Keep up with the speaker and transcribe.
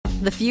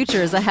The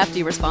future is a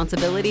hefty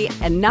responsibility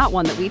and not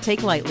one that we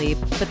take lightly,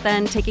 but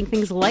then taking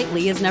things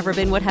lightly has never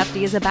been what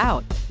Hefty is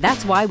about.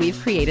 That's why we've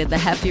created the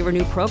Hefty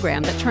Renew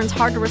program that turns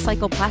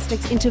hard-to-recycle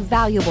plastics into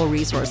valuable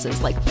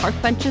resources like park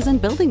benches and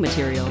building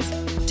materials.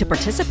 To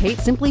participate,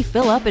 simply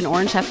fill up an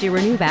orange Hefty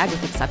Renew bag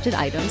with accepted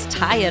items,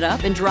 tie it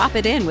up, and drop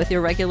it in with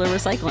your regular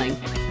recycling.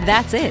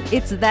 That's it.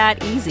 It's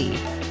that easy.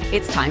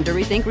 It's time to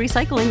rethink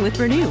recycling with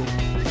Renew.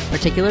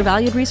 Particular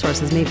valued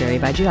resources may vary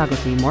by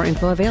geography. More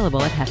info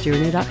available at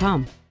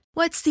heftyrenew.com.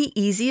 What's the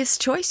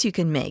easiest choice you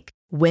can make?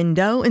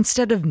 Window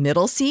instead of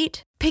middle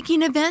seat?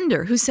 Picking a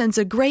vendor who sends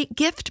a great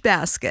gift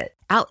basket?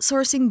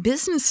 Outsourcing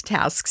business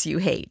tasks you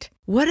hate?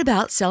 What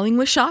about selling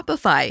with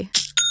Shopify?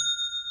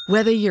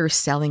 Whether you're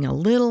selling a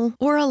little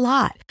or a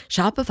lot,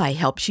 Shopify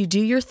helps you do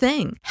your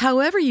thing,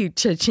 however you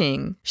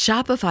cha-ching.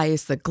 Shopify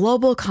is the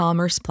global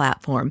commerce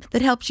platform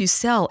that helps you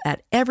sell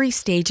at every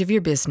stage of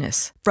your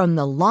business. From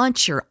the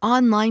launch your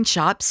online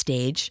shop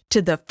stage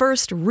to the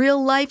first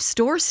real-life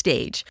store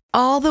stage,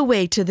 all the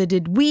way to the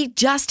did we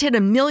just hit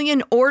a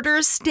million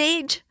orders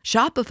stage.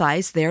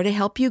 Shopify's there to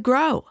help you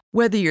grow.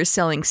 Whether you're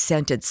selling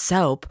scented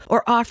soap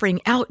or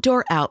offering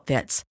outdoor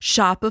outfits,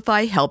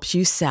 Shopify helps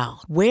you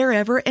sell.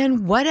 Wherever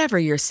and whatever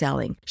you're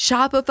selling,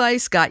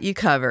 Shopify's got you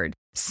covered.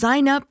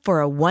 Sign up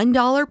for a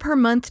 $1 per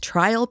month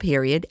trial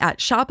period at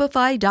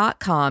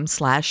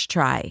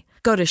shopify.com/try.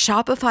 Go to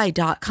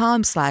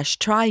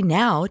shopify.com/try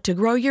now to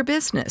grow your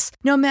business,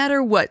 no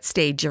matter what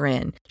stage you're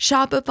in.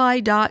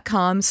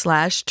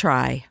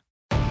 Shopify.com/try.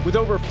 With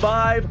over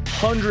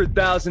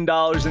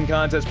 $500,000 in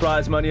contest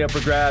prize money up for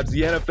grabs,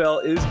 the NFL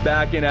is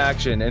back in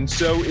action, and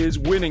so is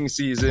winning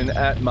season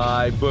at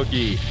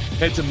MyBookie.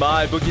 Head to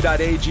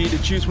mybookie.ag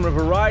to choose from a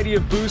variety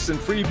of boosts and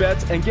free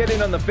bets and get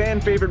in on the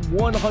fan-favorite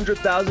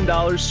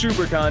 $100,000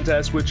 Super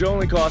Contest, which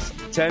only costs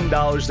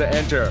 $10 to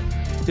enter.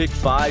 Pick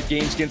 5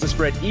 games against the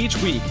spread each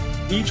week.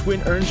 Each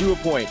win earns you a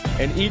point,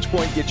 and each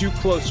point gets you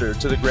closer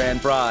to the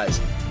grand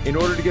prize. In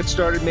order to get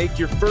started, make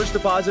your first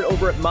deposit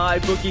over at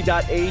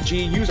mybookie.ag.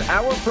 Use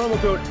our promo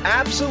code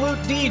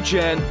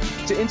AbsoluteDGen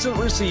to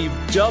instantly receive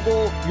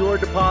double your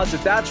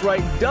deposit. That's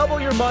right, double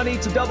your money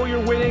to double your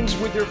winnings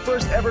with your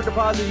first ever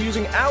deposit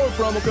using our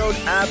promo code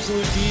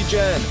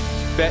AbsoluteDGen.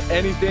 Bet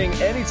anything,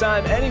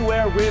 anytime,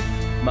 anywhere with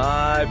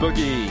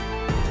MyBookie.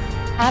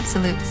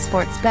 Absolute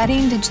sports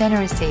betting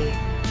degeneracy.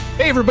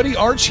 Hey everybody,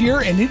 Arch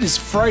here, and it is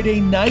Friday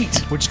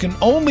night, which can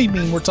only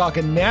mean we're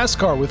talking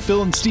NASCAR with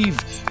Phil and Steve.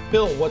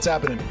 Phil, what's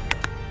happening?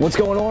 What's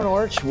going on,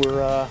 Arch?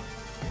 We're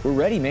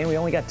ready, man. We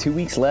only got 2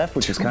 weeks left,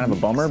 which is kind of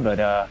a bummer, but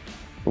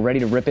we're ready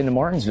to rip into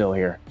Martinsville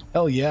here.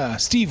 Hell yeah.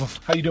 Steve,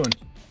 how you doing?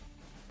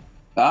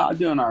 I'm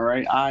doing all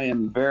right. I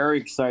am very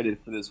excited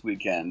for this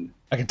weekend.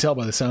 I can tell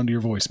by the sound of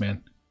your voice,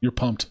 man. You're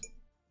pumped.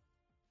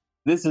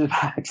 This is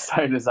as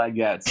excited as I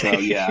get, so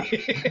yeah.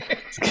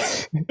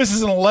 This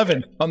is an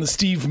 11 on the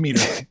Steve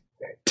meter.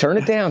 Turn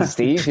it down,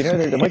 Steve. You know,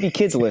 there might be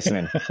kids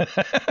listening.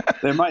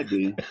 There might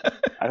be.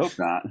 I hope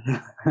not.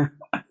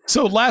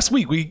 So last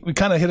week, we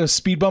kind of hit a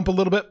speed bump a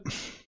little bit.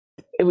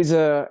 It was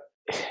a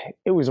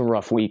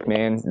rough week,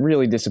 man.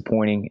 Really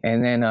disappointing.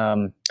 And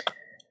then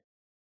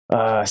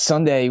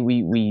Sunday,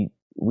 we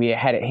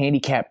had it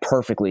handicapped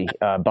perfectly.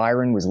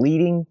 Byron was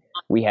leading.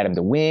 We had him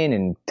to win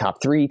in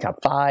top 3,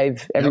 top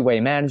 5, every way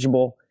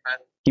imaginable.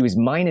 He was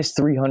minus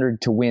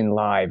 300 to win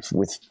live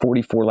with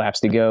 44 laps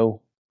to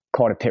go.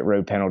 Caught a pit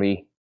road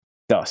penalty.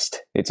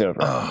 Dust. It's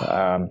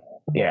over.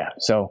 Yeah.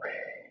 So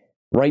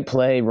right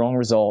play, wrong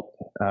result.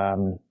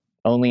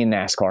 Only in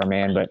NASCAR,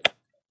 man. But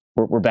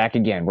we're back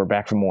again. We're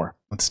back for more.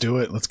 Let's do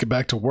it. Let's get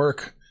back to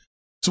work.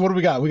 So what do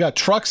we got? We got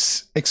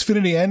Trucks,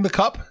 Xfinity, and the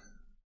Cup.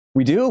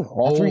 We do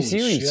all 3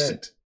 series.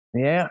 Shit.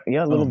 Yeah.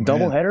 A little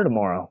doubleheader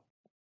tomorrow.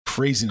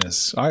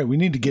 Craziness. All right, we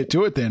need to get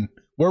to it then.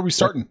 Where are we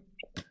starting?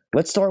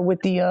 Let's start with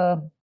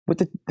the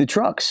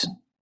trucks.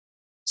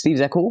 Steve, is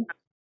that cool?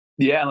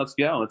 Yeah, let's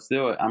go. Let's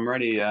do it. I'm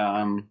ready.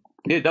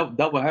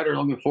 Double header.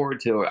 Looking forward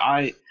to it.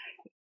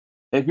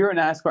 If you're a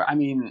NASCAR, I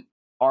mean,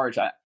 Arch,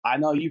 I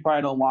know you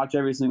probably don't watch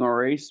every single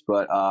race,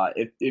 but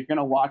if you're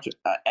gonna watch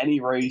any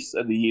race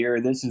of the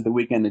year, this is the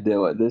weekend to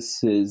do it.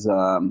 This is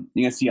you're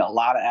gonna see a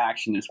lot of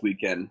action this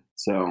weekend.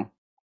 So,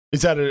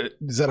 is that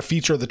a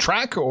feature of the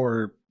track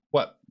or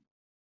what?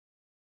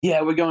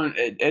 Yeah, we're going.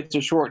 It's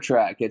a short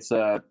track. It's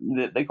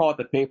they call it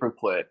the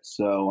paperclip.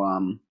 So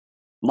a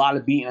lot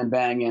of beating and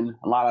banging,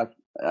 a lot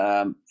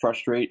of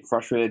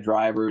frustrated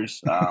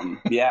drivers.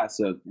 Yeah,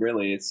 so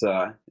really, it's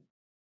fun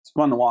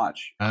to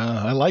watch.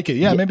 I like it.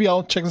 Yeah, maybe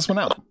I'll check this one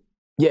out.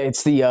 Yeah,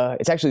 it's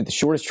actually the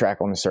shortest track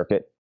on the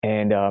circuit,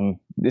 and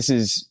this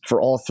is for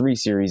all 3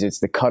 series. It's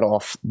the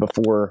cutoff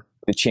before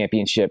the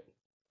championship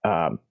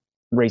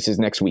races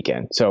next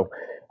weekend. So.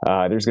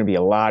 There's going to be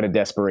a lot of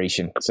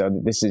desperation. So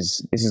this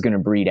is going to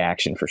breed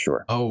action for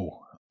sure.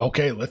 Oh,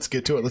 okay. Let's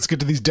get to it. Let's get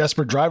to these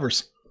desperate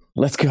drivers.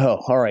 Let's go.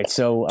 All right.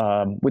 So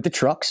with the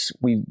trucks,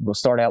 we'll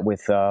start out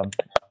with the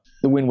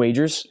win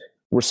wagers.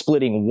 We're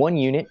splitting 1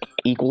 unit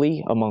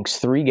equally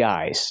amongst 3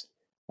 guys.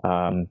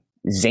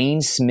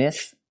 Zane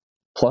Smith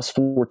plus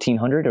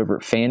 1,400 over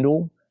at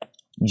FanDuel.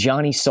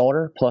 Johnny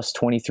Sauter plus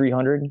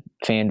 2,300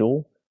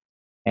 FanDuel.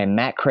 and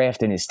Matt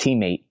Kraft and his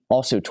teammate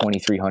also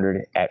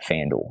 2,300 at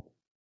FanDuel.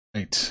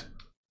 Right.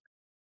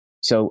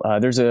 So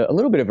there's a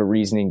little bit of a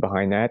reasoning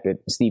behind that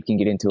Steve can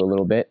get into a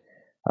little bit,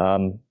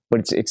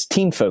 but it's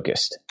team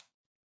focused.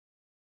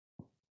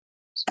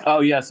 Oh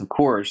yes, of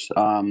course.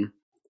 I'm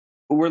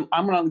going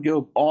to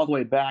go all the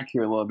way back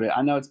here a little bit.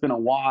 I know it's been a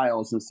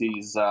while since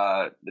these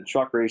the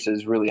truck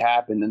races really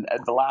happened, and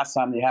the last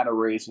time they had a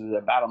race was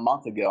about a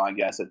month ago, I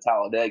guess, at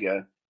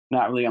Talladega.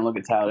 Not really going to look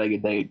at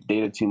Talladega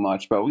data too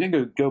much, but we're going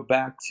to go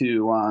back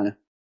to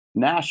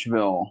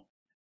Nashville.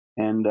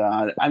 And,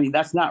 I mean,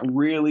 that's not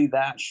really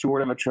that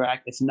short of a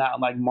track. It's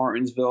not like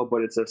Martinsville,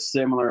 but it's a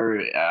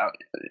similar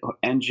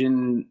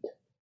engine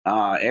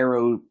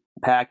aero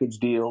package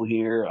deal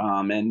here.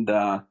 And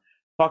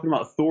talking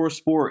about Thor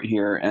Sport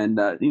here and,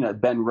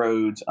 Ben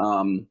Rhodes,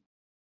 Matt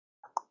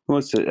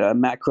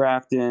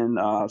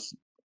Crafton,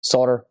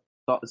 Sauter.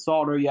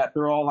 Sauter, yeah,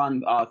 they're all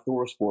on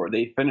Thor Sport.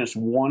 They finished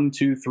 1,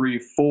 2, 3,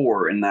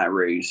 4 in that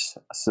race.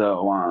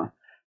 So,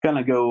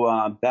 gonna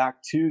go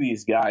back to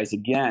these guys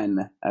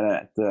again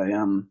at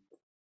the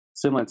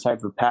similar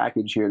type of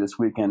package here this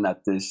weekend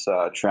at this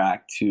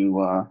track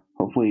to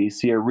hopefully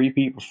see a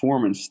repeat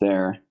performance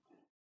there.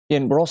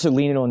 And we're also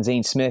leaning on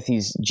Zane Smith.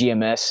 He's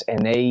GMS,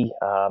 and they,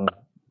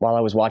 while I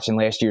was watching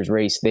last year's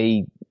race,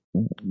 they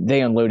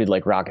unloaded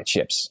like rocket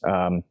ships.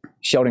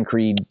 Sheldon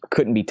Creed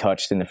couldn't be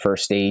touched in the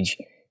first stage,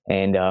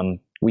 and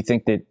we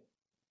think that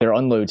their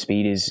unload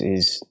speed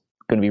is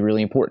going to be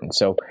really important.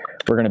 So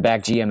we're going to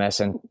back GMS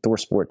and Thor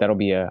Sport. That'll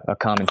be a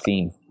common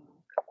theme.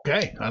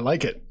 Okay, I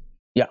like it.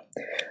 Yeah.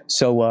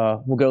 So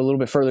we'll go a little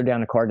bit further down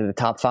the card to the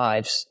top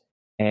fives,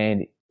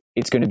 and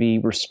it's going to be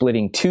we're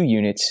splitting 2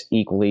 units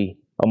equally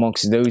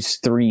amongst those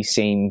 3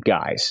 same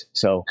guys.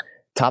 So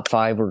top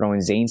 5, we're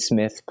going Zane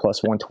Smith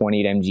plus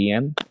 120 at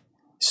MGM.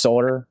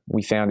 Sauter,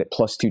 we found at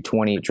plus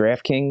 220 at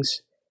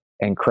DraftKings,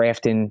 and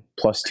Crafton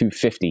plus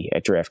 250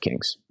 at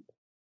DraftKings.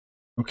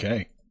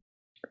 Okay.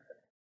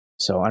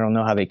 So I don't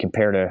know how they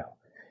compare to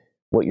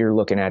what you're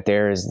looking at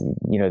there is,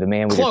 the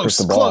man with the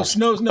crystal ball. Close.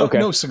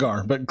 No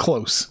cigar, but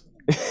close.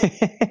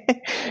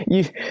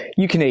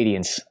 you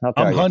Canadians.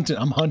 I'm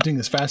hunting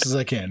as fast as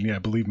I can. Yeah,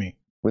 believe me.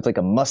 With like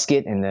a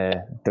musket and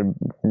the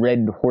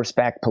red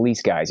horseback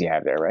police guys you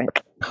have there, right?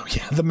 Oh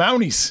yeah, the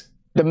Mounties.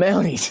 The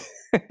Mounties.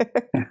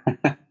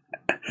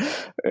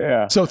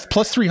 Yeah. So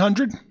plus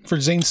 300 for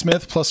Zane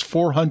Smith, plus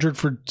 400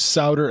 for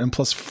Sauter, and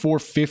plus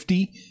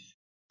 450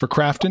 for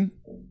Crafton.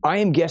 I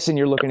am guessing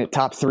you're looking at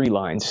top 3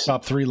 lines.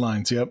 Top 3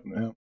 lines, yep.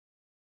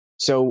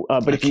 So,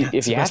 but if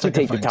you have to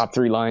take the top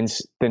 3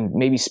 lines, then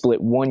maybe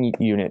split 1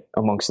 unit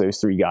amongst those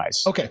 3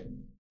 guys. Okay.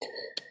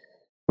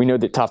 We know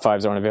that top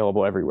 5s aren't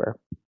available everywhere.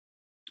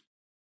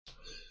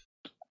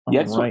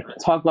 Yeah,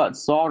 let's talk about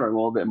Sauter a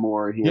little bit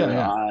more here.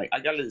 Yeah. I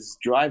got his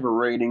driver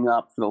rating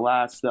up for the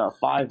last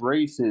 5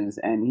 races,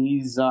 and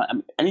he's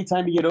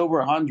anytime you get over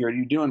 100,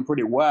 you're doing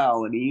pretty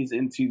well, and he's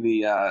into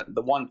the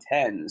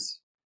 110s.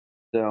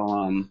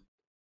 So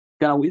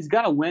he's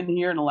got a win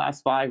here in the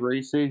last 5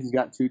 races. He's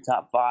got 2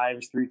 top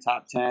 5s, 3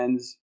 top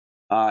 10s.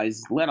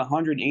 He's led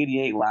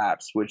 188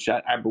 laps, which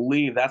I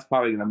believe that's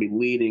probably going to be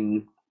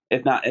leading,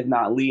 if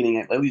not leading,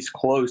 at least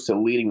close to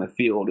leading the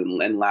field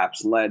in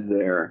laps led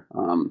there.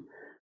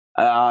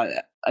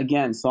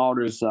 Again,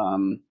 Sauter's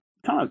kind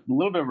of a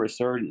little bit of a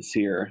resurgence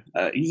here.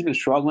 He's been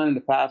struggling in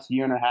the past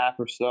year and a half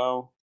or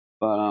so,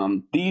 but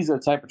these are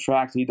the type of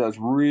tracks he does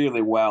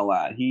really well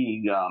at.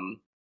 He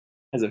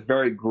has a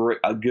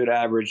good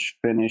average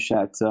finish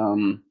at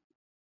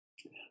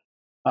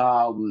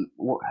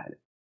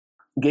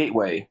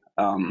Gateway.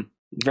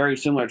 Very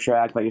similar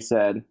track, like I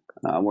said,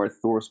 where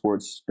Thor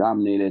Sports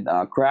dominated.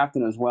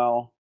 Crafton as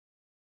well.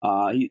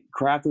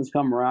 Crafton's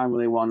come around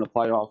really well in the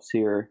playoffs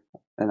here,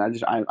 and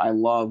I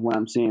love what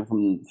I'm seeing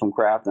from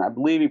Crafton. I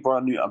believe he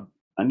brought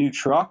a new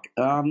truck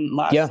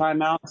last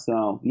time out.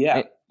 So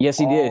yeah, yes,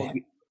 he did.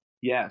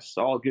 Yes,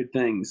 all good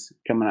things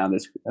coming out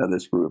of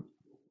this group.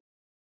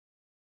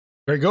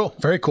 Very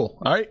cool.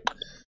 All right.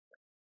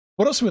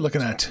 What else are we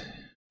looking at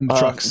in the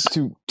trucks?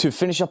 To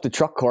finish up the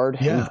truck card,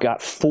 we've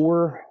got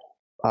 4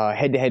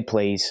 head-to-head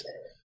plays,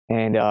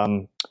 and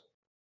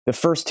the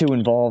first 2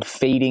 involve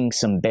fading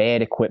some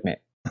bad equipment.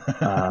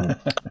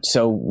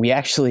 So we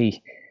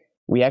actually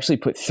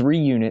put 3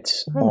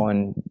 units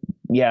on.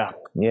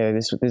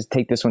 This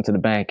take this one to the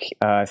bank.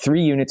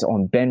 3 units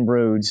on Ben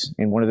Rhodes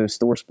in one of those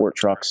Thor Sport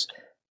trucks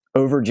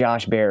over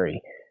Josh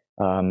Berry.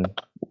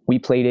 We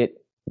played it.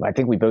 I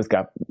think we both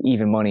got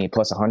even money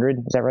plus 100.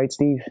 Is that right,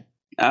 Steve?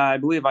 I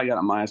believe I got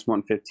a minus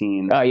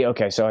 115. Oh, yeah.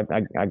 Okay. So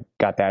I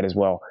got that as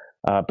well.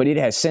 But it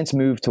has since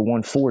moved to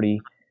 140.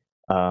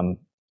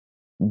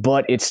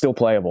 But it's still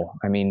playable.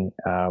 I mean,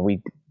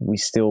 we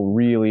still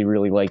really,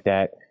 really like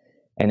that.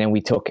 And then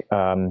we took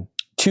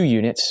 2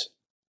 units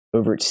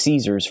over at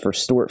Caesars for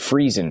Stuart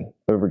Friesen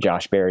over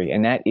Josh Berry.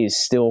 And that is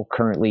still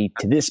currently,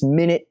 to this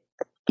minute,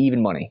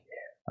 even money.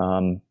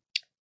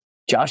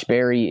 Josh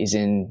Berry is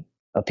in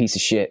a piece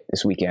of shit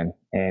this weekend.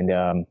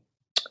 And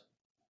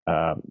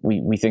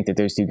we think that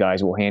those 2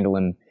 guys will handle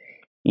him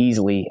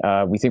easily.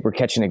 We think we're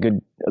catching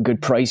a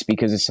good price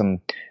because of some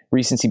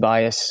recency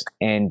bias,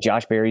 and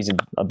Josh Berry's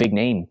a big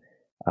name,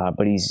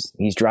 but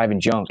he's driving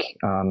junk.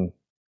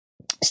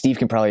 Steve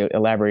can probably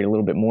elaborate a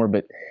little bit more,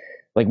 but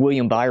like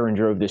William Byron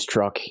drove this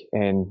truck,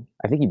 and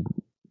I think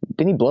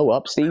didn't he blow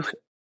up, Steve?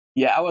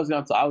 Yeah, I was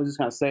just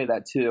gonna say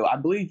that too. I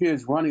believe he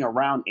was running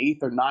around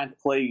 8th or 9th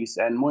place,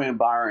 and William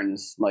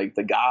Byron's like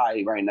the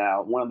guy right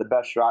now, one of the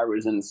best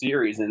drivers in the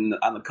series and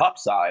on the Cup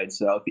side.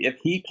 So if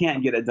he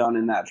can't get it done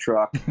in that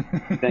truck,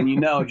 then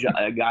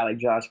a guy like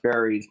Josh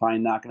Berry is probably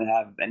not going to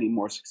have any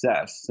more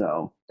success.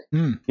 So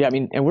yeah, I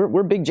mean, and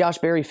we're big Josh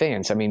Berry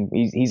fans. I mean,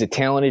 he's a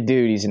talented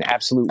dude. He's an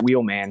absolute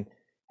wheel man,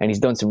 and he's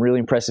done some really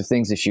impressive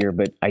things this year.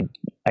 But I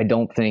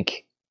don't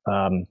think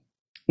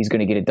he's going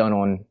to get it done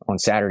on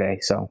Saturday.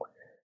 So.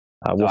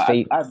 I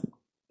believe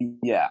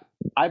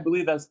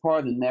that's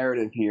part of the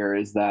narrative here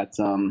is that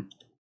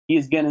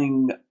he's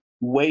getting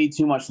way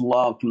too much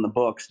love from the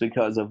books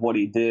because of what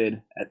he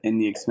did in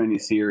the Xfinity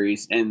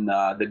Series in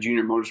the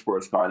Junior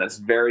Motorsports car. That's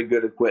very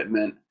good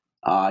equipment.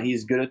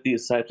 He's good at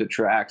these types of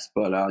tracks,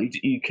 but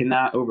you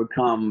cannot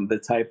overcome the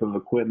type of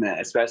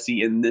equipment,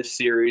 especially in this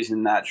series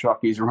and that truck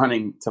he's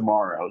running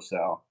tomorrow.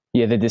 So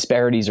yeah, the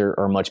disparities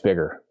are much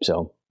bigger.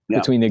 So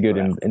between the good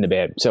and the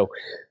bad. So.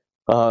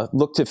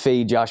 Look to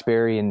fade Josh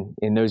Berry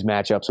in those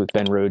matchups with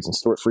Ben Rhodes and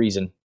Stuart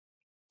Friesen.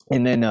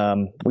 And then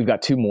we've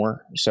got two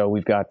more. So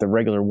we've got the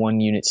regular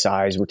 1 unit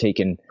size. We're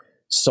taking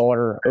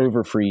Sauter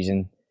over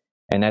Friesen,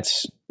 and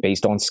that's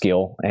based on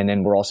skill. And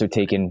then we're also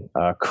taking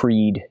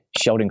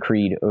Sheldon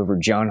Creed over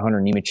John Hunter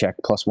Nemechek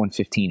plus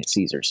 115 at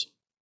Caesars.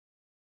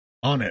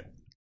 On it.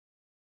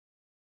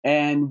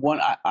 And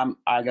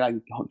I gotta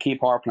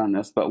keep harping on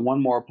this, but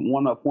one more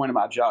point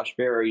about Josh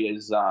Berry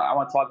is I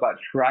want to talk about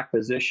track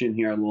position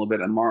here a little bit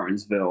at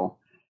Martinsville.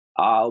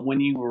 When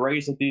you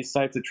race at these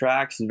types of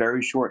tracks,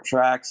 very short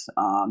tracks,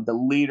 the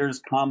leaders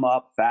come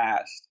up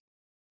fast,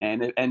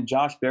 and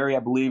Josh Berry,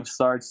 I believe,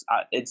 starts.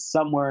 It's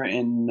somewhere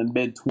in the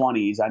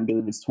mid-20s. I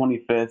believe it's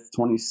 25th,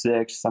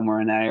 26th,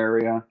 somewhere in that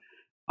area.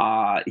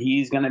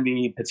 He's going to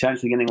be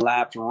potentially getting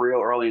lapped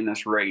real early in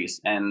this race.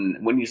 And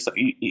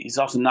he's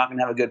also not going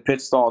to have a good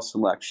pit stall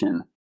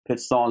selection. Pit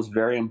stall is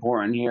very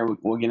important here.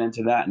 We'll get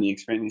into that in the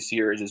Xfinity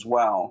Series as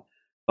well.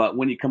 But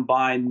when you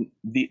combine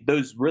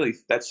that's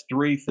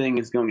 3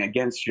 things going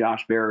against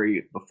Josh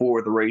Berry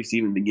before the race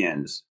even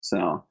begins.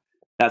 So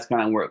that's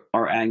kind of where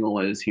our angle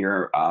is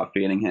here,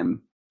 fading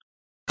him.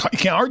 You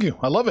can't argue.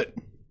 I love it.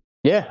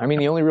 Yeah, I mean,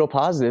 the only real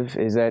positive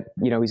is that,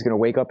 he's going to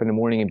wake up in the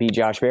morning and beat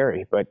Josh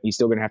Berry, but he's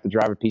still going to have to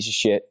drive a piece of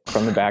shit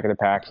from the back of the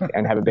pack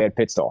and have a bad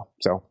pit stall.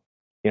 So,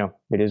 it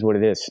is what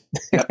it is.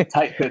 Yep,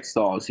 tight pit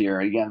stalls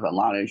here. Again, a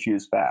lot of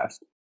issues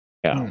fast.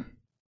 Yeah.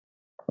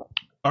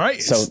 All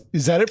right. So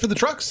is that it for the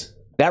trucks?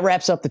 That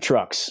wraps up the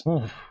trucks.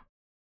 You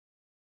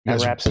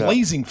guys are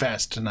blazing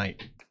fast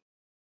tonight.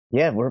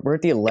 Yeah, we're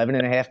at the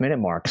 11.5-minute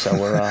mark, so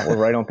we're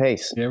right on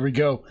pace. There we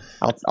go.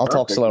 I'll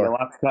talk slower. A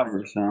lot to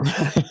cover, so.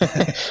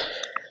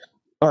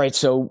 All right,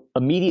 so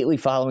immediately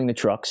following the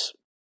trucks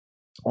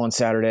on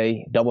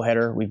Saturday,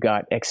 doubleheader, we've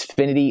got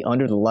Xfinity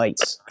Under the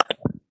Lights.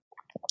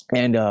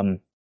 And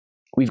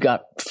we've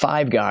got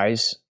 5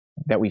 guys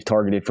that we've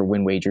targeted for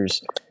win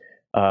wagers.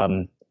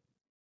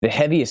 The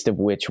heaviest of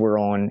which were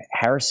on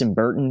Harrison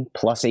Burton,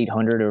 plus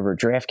 800 over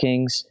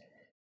DraftKings,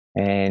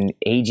 and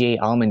AJ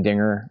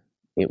Allmendinger.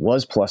 It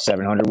was plus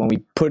 700 when we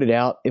put it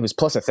out. It was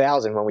plus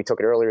 1,000 when we took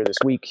it earlier this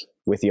week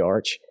with the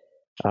Arch.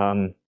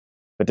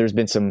 But there's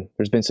been some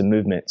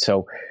movement.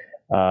 So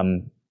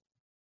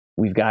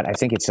we've got, I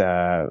think it's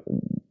a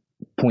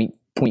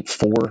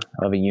 0.4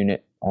 of a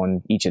unit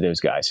on each of those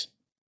guys.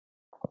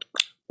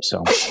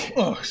 So,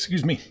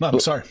 excuse me. I'm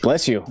sorry.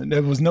 Bless you.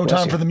 There was no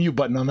time for the mute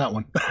button on that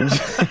one.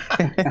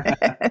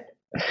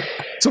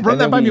 So run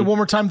that by me one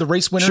more time. The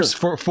race winners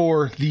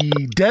for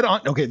the dead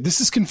on. Okay, this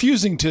is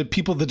confusing to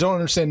people that don't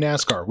understand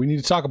NASCAR. We need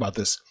to talk about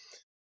this.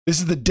 This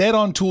is the Dead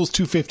on Tools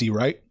 250,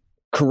 right?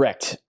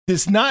 Correct.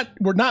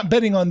 We're not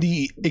betting on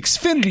the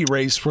Xfinity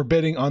race. We're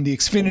betting on the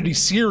Xfinity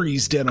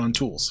Series Dead on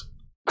Tools.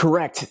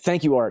 Correct.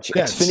 Thank you, Arch.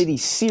 Yes. Xfinity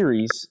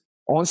Series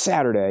on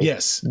Saturday.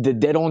 Yes. The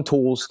Dead on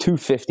Tools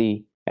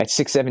 250 at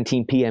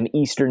 6:17 p.m.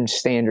 Eastern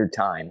Standard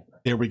Time.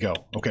 There we go.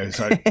 Okay,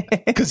 sorry.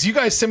 Because you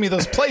guys sent me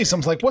those plays.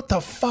 I'm like, what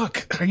the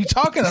fuck are you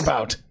talking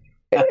about?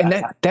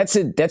 And that's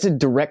a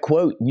direct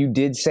quote. You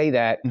did say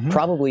that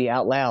probably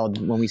out loud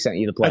when we sent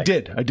you the play.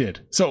 I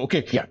did. So,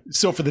 okay. Yeah.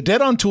 So for the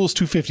Dead on Tools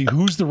 250,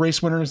 who's the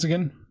race winners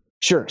again?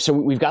 Sure. So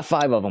we've got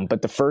 5 of them,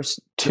 but the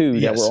first 2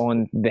 that were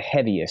on the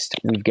heaviest,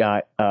 we've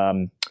got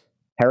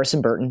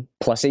Harrison Burton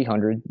plus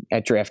 800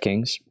 at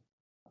DraftKings,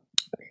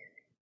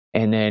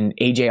 and then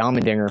AJ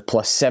Allmendinger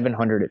plus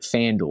 700 at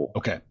FanDuel.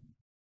 Okay.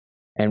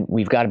 And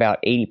we've got about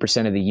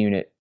 80% of the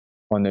unit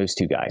on those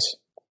 2 guys.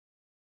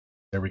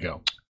 There we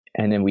go.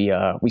 And then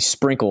we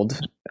sprinkled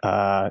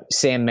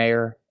Sam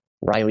Mayer,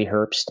 Riley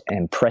Herbst,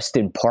 and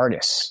Preston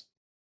Pardus.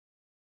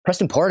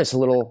 Preston Pardus, a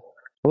little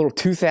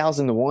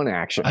 2,000 to 1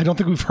 action. I don't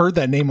think we've heard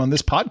that name on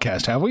this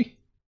podcast, have we?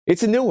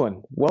 It's a new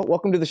one. Well,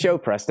 welcome to the show,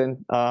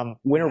 Preston.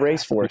 Win a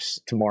race for us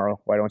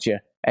tomorrow. Why don't you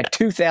at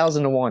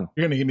 2,000 to 1.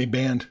 You're gonna get me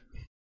banned.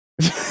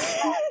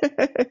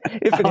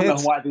 If I it don't know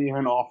hits, why they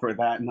even offer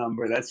that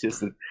number. That's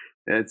just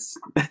it's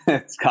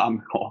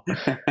comical.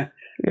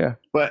 yeah.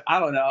 But I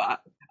don't know.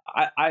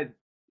 I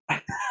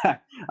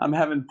I'm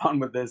having fun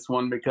with this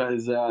one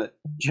because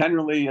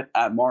generally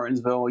at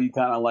Martinsville, you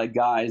kind of like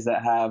guys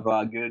that have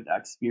good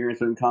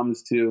experience when it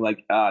comes to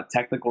like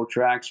technical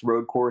tracks,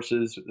 road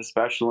courses,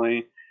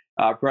 especially.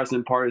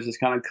 Preston Partis is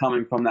kind of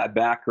coming from that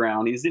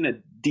background. He's in a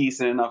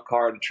decent enough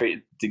car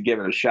to give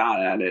it a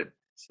shot at it.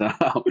 So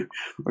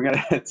we're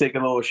gonna take a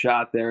little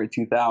shot there in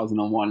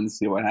 2001 and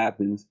see what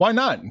happens. Why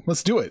not?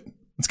 Let's do it.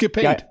 Let's get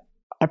paid. Yeah,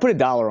 I put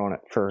 $1 on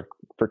it for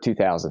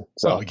 2,000.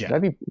 So yeah.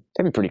 that'd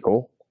be pretty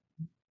cool.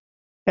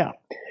 Yeah.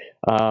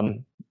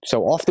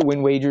 So off the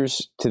win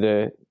wagers to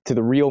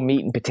the real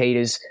meat and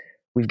potatoes,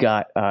 we've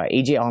got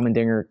AJ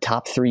Allmendinger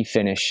top 3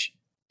 finish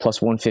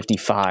plus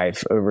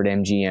 155 over at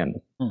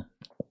MGM.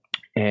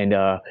 And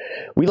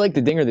we like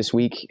the Dinger this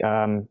week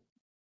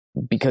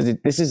because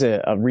this is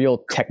a real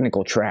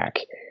technical track,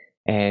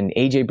 and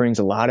AJ brings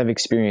a lot of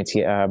experience.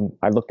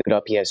 I looked it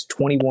up. He has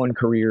 21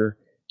 career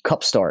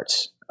Cup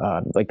starts,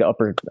 like the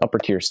upper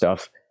tier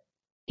stuff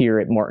here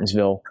at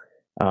Martinsville.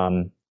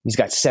 He's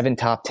got 7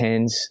 top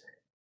 10s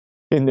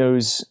in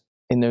those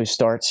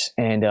starts,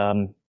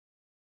 and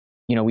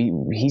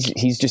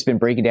he's just been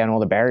breaking down all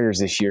the barriers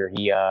this year.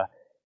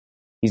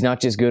 He's not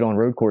just good on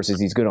road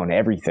courses; he's good on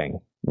everything.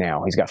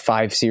 Now he's got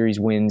 5 series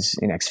wins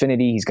in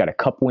Xfinity. He's got a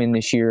Cup win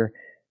this year,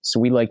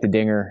 so we like the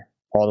Dinger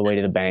all the way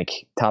to the bank.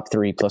 Top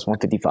 3 plus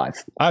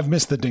 155. I've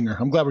missed the Dinger.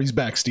 I'm glad he's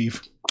back,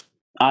 Steve.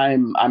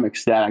 I'm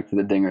ecstatic for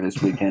the Dinger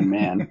this weekend,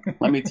 man.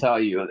 Let me tell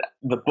you,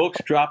 the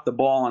books dropped the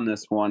ball on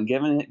this one.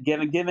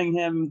 Giving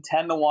him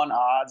 10 to 1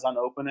 odds on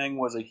opening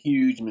was a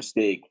huge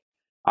mistake.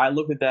 I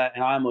looked at that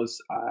and I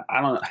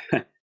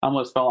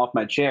almost fell off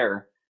my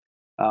chair.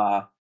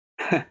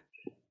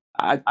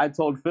 I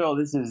told Phil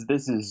this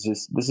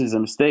is a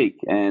mistake,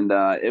 and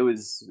it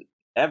was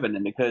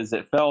evident because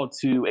it fell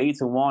to 8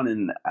 to 1.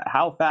 And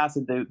how fast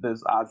did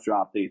those odds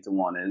drop to 8 to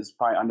 1? Is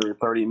probably under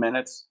 30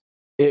 minutes.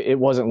 It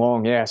wasn't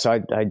long, yeah. So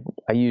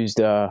I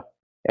used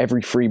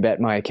every free bet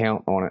in my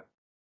account on it.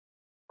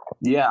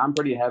 Yeah, I'm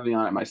pretty heavy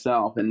on it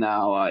myself, and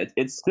now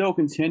it's still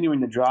continuing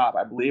to drop.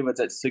 I believe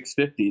it's at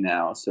 650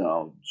 now.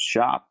 So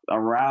shop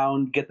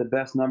around, get the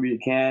best number you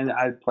can.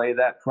 I'd play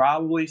that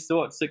probably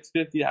still at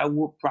 650. I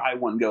probably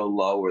wouldn't go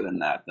lower than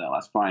that though.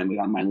 That's probably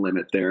on my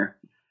limit there.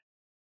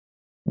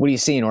 What are you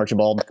seeing,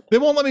 Archibald? They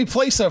won't let me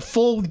place a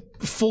full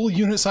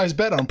unit size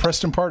bet on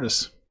Preston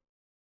Partis.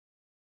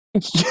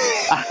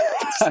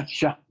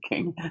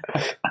 Shocking.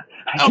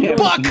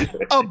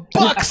 A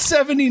buck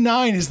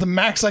 79 is the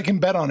max I can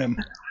bet on him.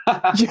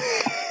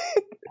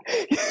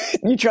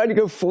 You tried to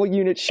go full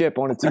unit ship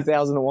on a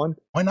 2001?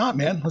 Why not,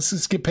 man? Let's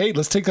just get paid.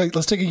 Let's take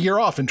a year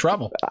off and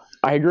travel.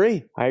 I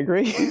agree.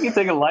 You can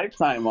take a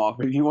lifetime off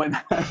if you want.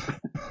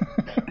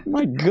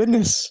 My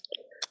goodness,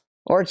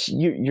 Arch,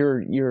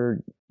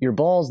 your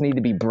balls need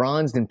to be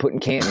bronzed and put in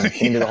Canton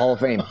into the Hall of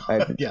Fame.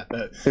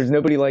 There's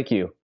nobody like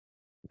you.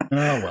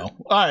 Oh well.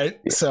 All right.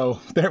 So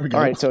there we go.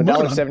 All right. So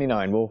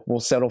 $1.79. We'll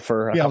settle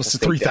for it was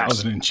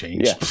 3,000 and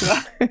change. Yeah.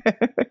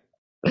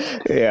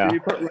 Yeah. Did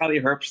you put Riley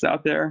Herbst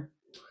out there?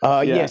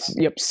 Yes.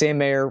 Yep. Sam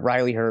Mayer,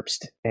 Riley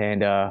Herbst,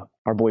 and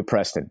our boy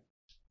Preston.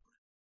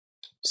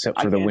 So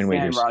for the win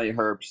wagers. Riley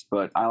Herbst,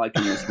 but I like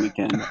him this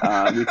weekend.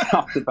 We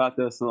talked about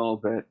this a little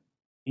bit.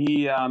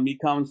 He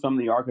comes from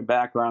the ARCA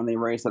background. They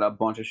race at a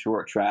bunch of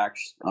short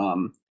tracks.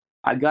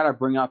 I got to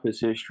bring up his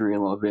history a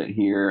little bit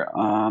here.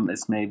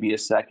 This may be a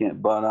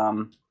second, but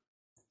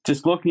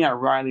just looking at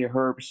Riley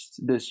Herbst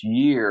this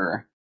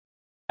year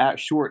at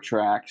short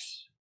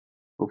tracks,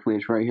 hopefully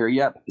it's right here.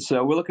 Yep.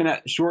 So we're looking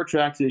at short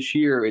tracks this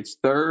year. It's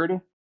 3rd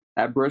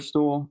at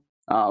Bristol,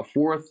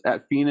 4th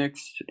at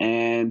Phoenix,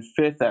 and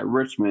 5th at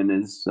Richmond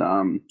is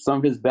some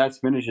of his best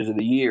finishes of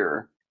the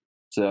year.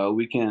 So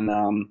we can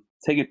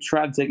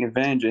try to take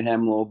advantage of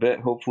him a little bit.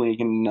 Hopefully he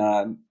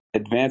can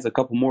advance a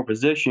couple more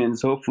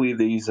positions. Hopefully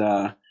these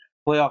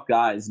playoff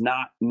guys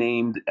not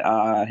named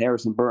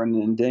Harrison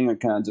Burton and Dinger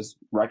kind of just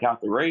wreck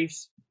out the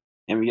race,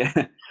 and we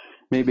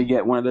maybe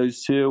get one of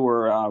those two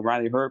or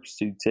Riley Herbst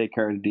to take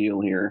care of the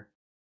deal here.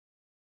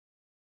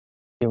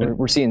 Yeah,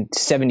 we're seeing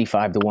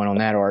 75 to 1 on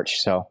that, Arch,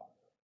 so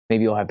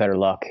maybe you'll have better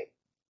luck.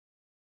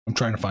 I'm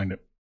trying to find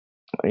it.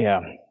 Yeah.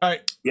 All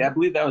right. Yeah, I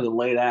believe that was a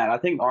late ad. I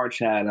think Arch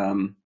had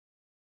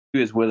he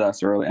was with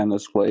us early on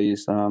those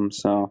plays.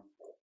 So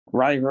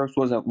Riley Herbst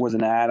was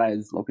an ad. I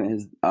was looking at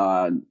his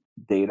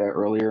data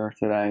earlier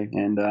today,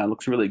 and it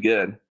looks really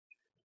good.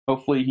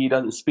 Hopefully he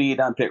doesn't speed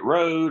on pit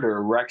road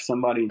or wreck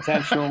somebody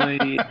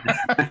intentionally.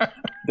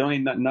 Don't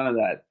need none of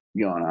that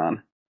going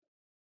on.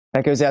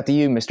 That goes out to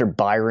you, Mr.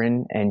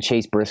 Byron and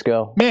Chase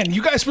Briscoe. Man,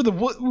 you guys were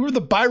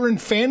the Byron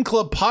Fan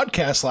Club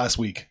podcast last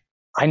week.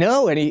 I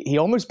know, and he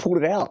almost pulled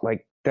it out.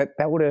 Like that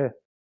would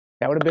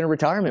have been a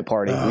retirement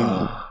party.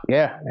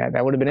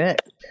 That would have been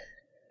it.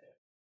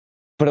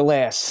 But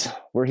alas,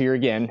 we're here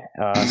again.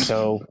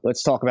 So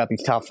let's talk about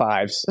these top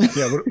 5s.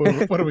 Yeah,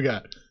 what do we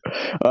got?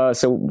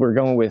 So we're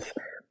going with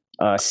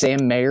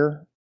Sam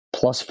Mayer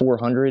plus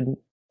 400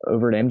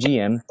 over at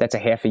MGM. That's a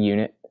half a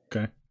unit.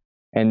 Okay.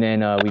 And then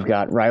we've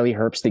got Riley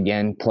Herbst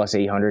again, plus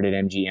 800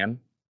 at MGM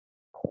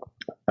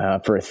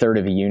for a third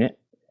of a unit.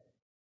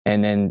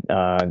 And then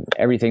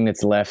everything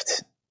that's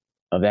left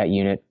of that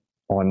unit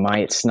on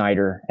Myatt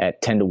Snider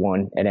at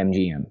 10-1 at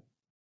MGM.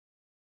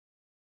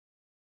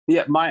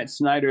 Yeah, Myatt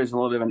Snider is a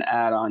little bit of an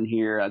add-on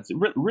here. It's a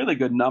really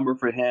good number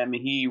for him.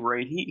 He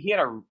had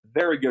a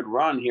very good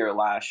run here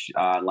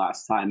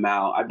last time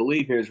out. I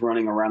believe he was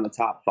running around the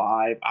top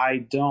 5.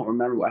 I don't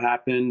remember what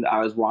happened. I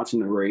was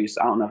watching the race.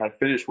 I don't know if I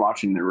finished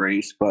watching the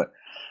race, but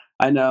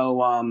I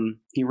know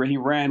he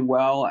ran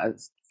well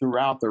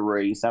throughout the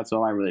race. That's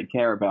all I really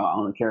care about. I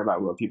don't care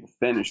about where people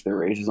finish their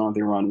race as long as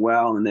they run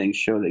well and they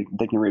show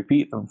they can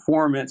repeat the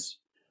performance.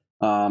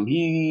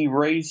 He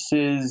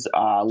races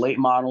late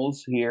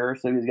models here,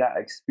 so he's got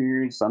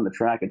experience on the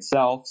track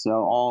itself. So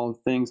all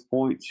things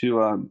point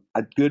to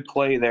a good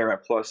play there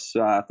at plus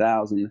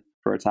 1,000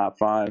 for a top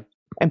 5.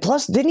 And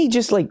plus, didn't he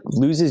just like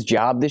lose his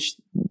job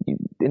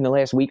in the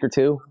last week or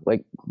two?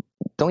 Like,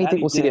 don't you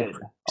think we'll see it?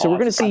 So we're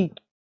gonna see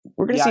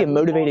a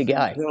motivated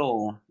guy.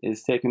 Hill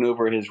is taking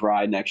over his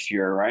ride next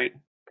year, right?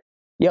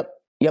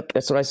 Yep,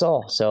 that's what I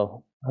saw.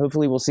 So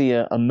hopefully we'll see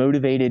a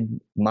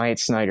motivated Myatt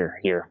Snider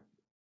here.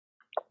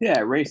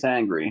 Yeah, race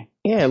angry.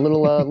 Yeah, a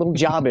little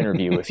job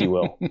interview, if you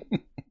will.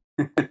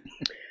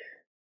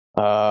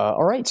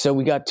 All right, so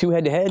we got 2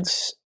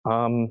 head-to-heads.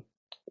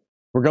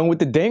 We're going with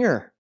the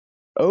dinger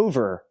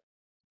over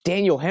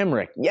Daniel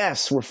Hemric.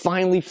 Yes, we're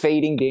finally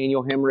fading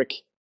Daniel Hemric.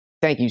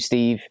 Thank you,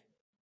 Steve.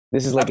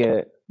 This is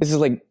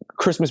like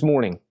Christmas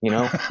morning, when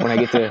I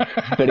get to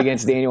bet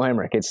against Daniel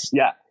Hemric.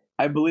 Yeah.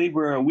 I believe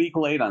we're a week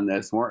late on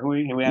this, weren't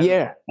we? We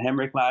had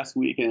Hemric last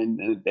week,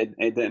 and it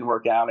didn't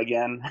work out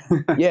again.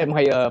 Yeah,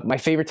 my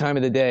favorite time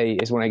of the day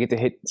is when I get to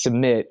hit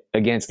submit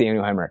against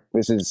Daniel Hemric.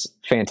 This is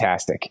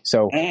fantastic.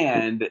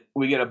 And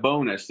we get a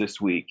bonus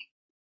this week.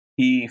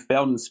 He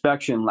failed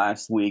inspection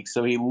last week,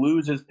 so he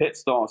loses pit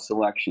stall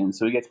selection.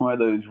 So he gets one of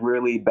those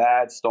really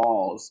bad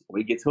stalls.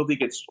 He gets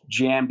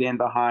jammed in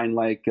behind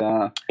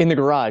in the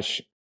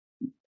garage.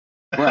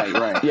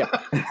 Right. Yeah.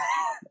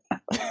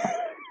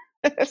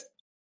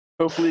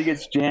 Hopefully he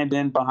gets jammed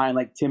in behind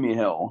Timmy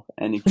Hill,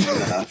 and he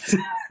can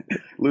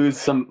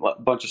lose a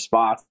bunch of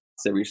spots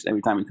every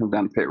time he comes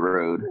down the pit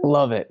road.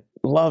 Love it.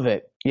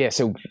 Yeah,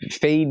 so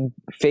fade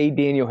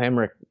Daniel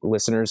Hemric,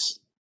 listeners,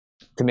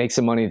 to make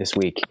some money this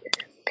week.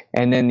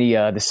 And then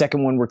the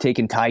second one, we're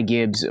taking Ty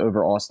Gibbs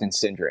over Austin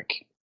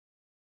Cindric.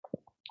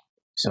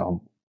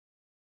 So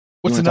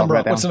what's the number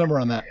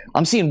on that?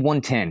 I'm seeing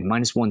 110,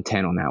 minus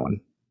 110 on that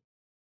one.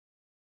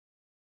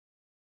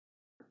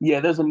 Yeah,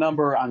 there's a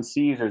number on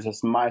Caesars.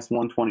 It's minus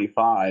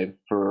 125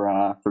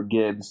 for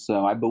Gibbs.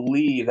 So I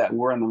believe that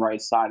we're on the right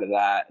side of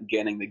that,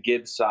 getting the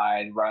Gibbs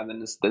side rather than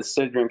the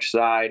Cindric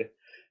side.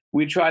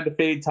 We tried to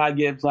fade Ty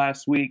Gibbs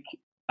last week.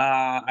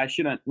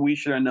 We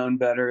should have known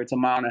better. It's a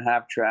 1.5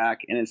 mile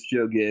track, and it's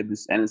Joe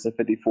Gibbs, and it's a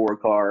 54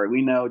 car.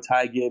 We know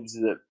Ty Gibbs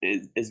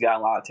is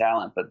got a lot of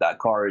talent, but that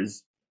car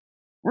is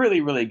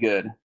really, really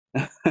good.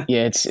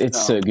 Yeah,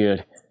 it's so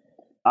good.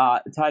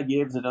 Ty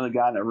Gibbs, another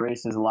guy that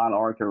races a lot of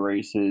ARCA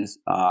races.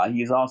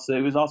 He was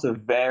also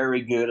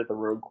very good at the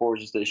road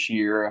courses this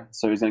year,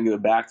 so he's going to go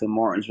back to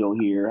Martinsville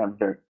here, have a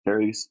very,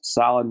 very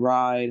solid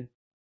ride.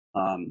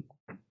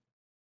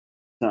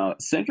 So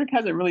Cindric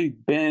hasn't really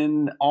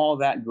been all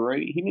that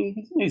great.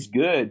 He's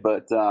good,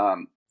 but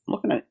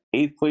looking at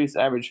 8th place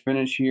average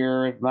finish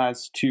here,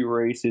 last 2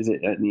 races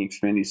at the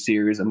Xfinity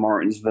Series at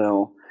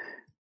Martinsville.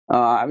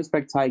 I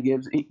respect Ty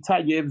Gibbs.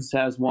 Ty Gibbs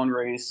has 1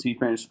 race. He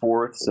finished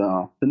 4th.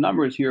 So the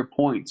numbers here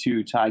point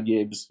to Ty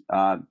Gibbs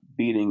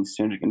beating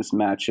Cindric in this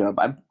matchup.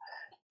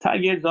 Ty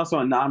Gibbs is also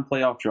a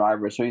non-playoff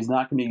driver, so he's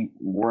not going to be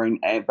worrying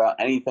about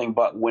anything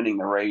but winning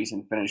the race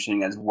and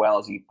finishing as well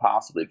as he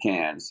possibly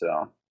can.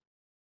 So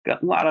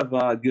got a lot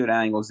of good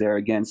angles there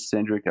against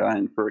Cindric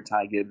and for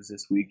Ty Gibbs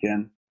this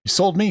weekend. You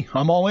sold me.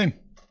 I'm all in.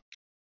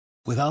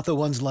 Without the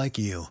ones like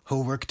you,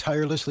 who work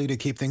tirelessly to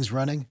keep things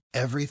running,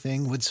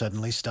 everything would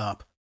suddenly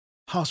stop.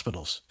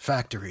 Hospitals,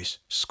 factories,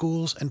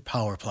 schools, and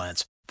power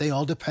plants, they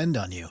all depend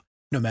on you.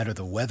 No matter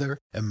the weather,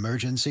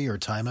 emergency, or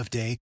time of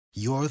day,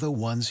 you're the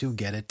ones who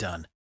get it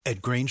done.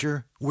 At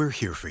Grainger, we're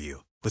here for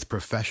you with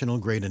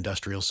professional-grade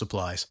industrial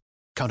supplies.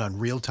 Count on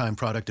real-time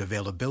product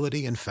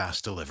availability and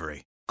fast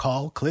delivery.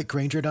 Call, click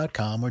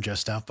Grainger.com, or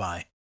just stop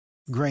by.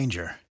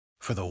 Grainger,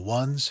 for the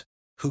ones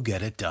who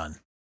get it done.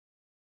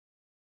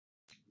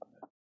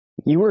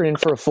 You were in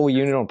for a full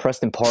unit on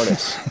Preston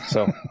Pardus,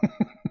 so...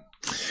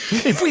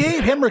 If we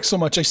hate Hemric so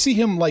much, I see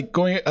him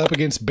going up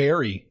against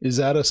Barry. Is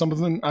that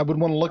something I would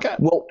want to look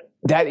at? Well,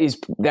 that is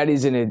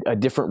in a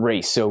different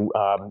race. So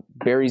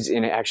Barry's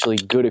in actually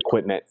good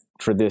equipment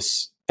for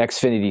this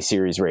Xfinity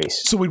Series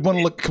race. So we'd want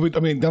to look.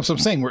 That's what I'm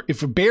saying.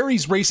 If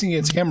Barry's racing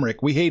against Hemric,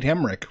 we hate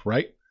Hemric,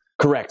 right?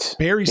 Correct.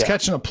 Barry's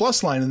catching a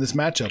plus line in this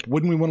matchup.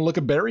 Wouldn't we want to look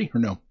at Barry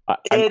or no?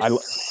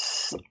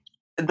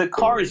 The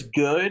car is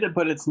good,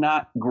 but it's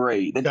not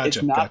great.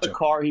 It's not the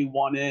car he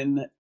won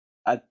in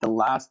at the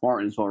last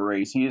Martinsville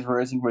race. He is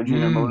racing for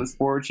Junior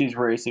Motorsports. He's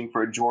racing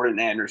for Jordan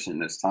Anderson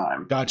this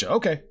time. Gotcha.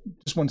 Okay,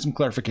 just wanted some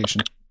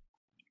clarification.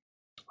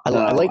 I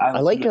like.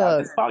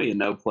 It's probably a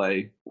no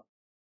play.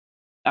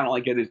 I don't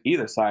like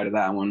either side of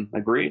that one.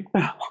 Agreed.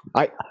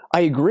 I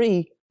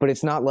agree, but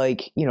it's not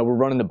like we're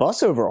running the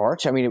bus over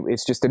Arch. I mean,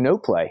 it's just a no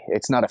play.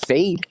 It's not a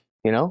fade.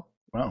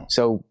 Wow.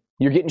 So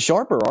you're getting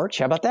sharper, Arch.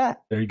 How about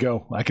that? There you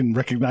go. I can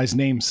recognize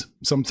names,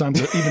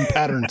 sometimes even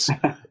patterns.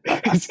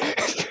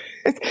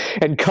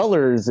 And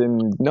colors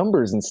and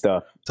numbers and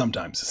stuff.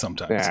 Sometimes.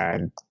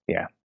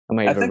 Yeah. I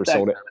might have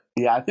oversold it.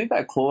 Yeah, I think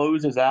that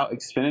closes out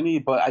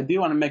Xfinity, but I do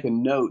want to make a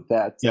note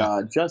that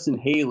Justin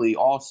Haley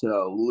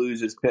also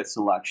loses pit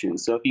selection.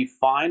 So if you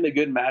find a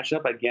good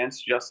matchup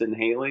against Justin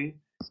Haley,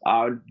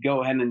 I would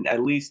go ahead and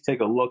at least take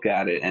a look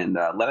at it and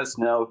let us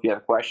know if you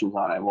have questions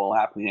on it. We'll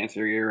happily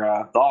answer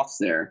your thoughts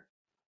there.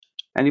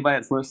 Anybody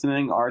that's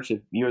listening, Arch,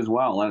 if you as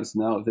well, let us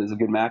know if there's a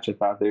good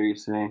matchup out there you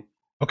see.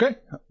 Okay.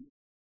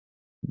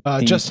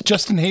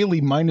 Justin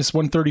Haley minus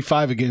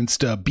 135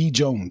 against B.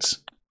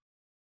 Jones.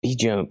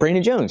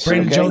 Brandon Jones.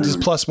 Brandon Jones is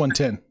plus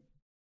 110.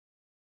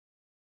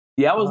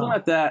 Yeah, I was looking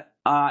at that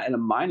at a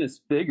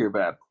minus figure,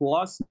 but at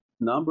plus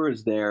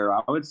numbers there,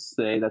 I would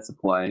say that's a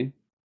play.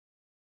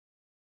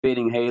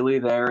 Beating Haley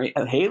there.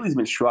 Haley's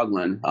been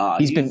struggling.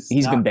 He's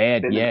been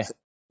bad.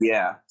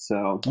 Yeah.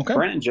 So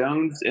Brandon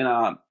Jones and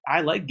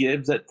I like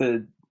Gibbs at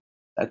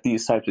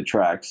these types of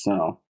tracks.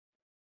 So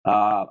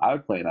I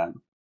would play that.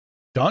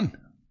 Done.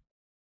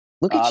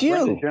 Look at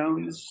you.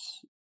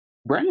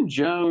 Brandon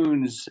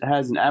Jones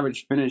has an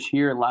average finish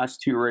here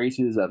last two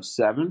races of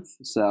 7th.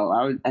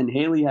 So and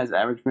Haley has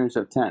average finish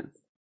of 10th.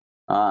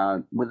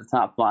 With the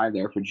top 5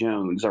 there for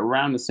Jones,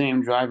 around the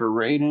same driver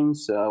rating.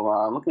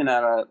 So looking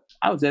at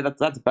I would say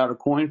that's about a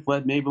coin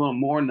flip, maybe a little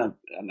more on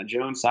the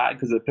Jones side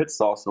because of the pit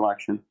stall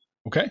selection.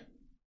 Okay,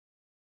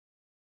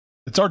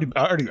 it's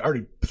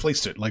already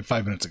placed it like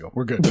 5 minutes ago.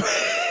 We're good.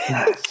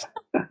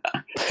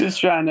 Just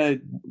trying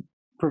to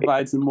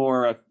provide some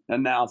more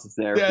analysis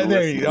there. Yeah,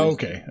 there you go.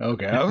 Okay.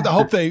 I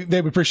hope they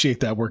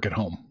appreciate that work at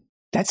home.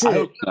 I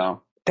hope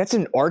so. That's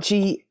an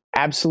Archie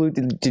absolute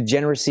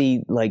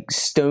degeneracy, like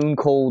stone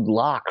cold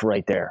lock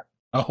right there.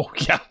 Oh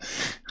yeah.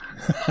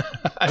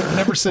 I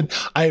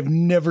have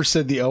never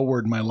said the L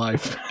word in my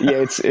life.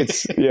 Yeah,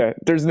 it's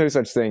there's no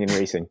such thing in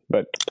racing,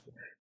 but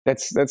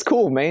that's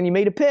cool, man. You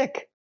made a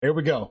pick. There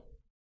we go.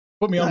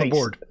 Put me on the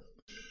board.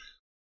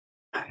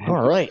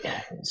 All right.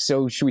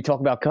 So should we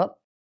talk about Cup?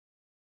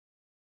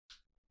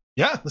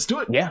 Yeah, let's do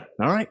it. Yeah.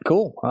 All right,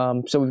 cool.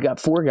 So we've got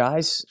 4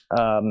 guys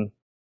that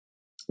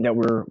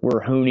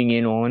we're honing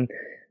in on.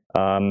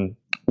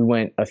 We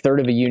went a third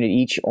of a unit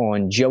each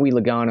on Joey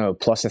Logano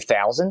plus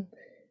 1,000,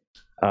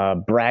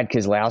 Brad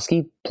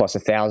Keselowski plus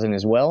 1,000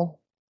 as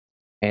well.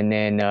 And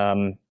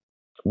then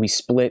we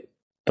split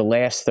the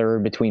last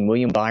third between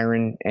William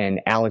Byron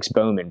and Alex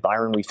Bowman.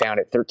 Byron we found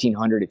at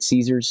 1,300 at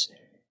Caesars,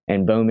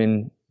 and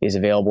Bowman is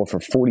available for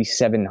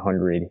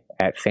 4,700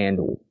 at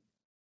FanDuel.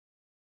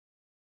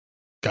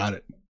 Got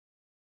it.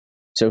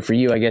 So for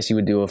you, I guess you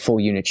would do a full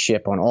unit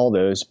ship on all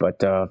those,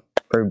 but for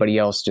everybody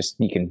else, just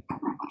you can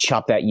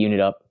chop that unit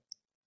up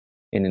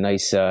into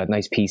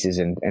nice pieces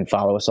and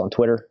follow us on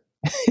Twitter,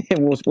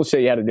 and we'll show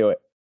you how to do it.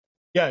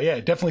 Yeah,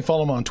 definitely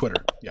follow him on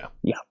Twitter. Yeah.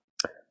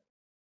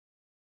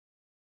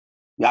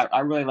 I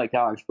really like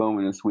Alex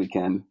Bowman this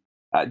weekend.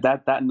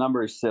 That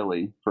number is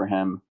silly for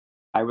him.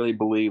 I really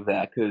believe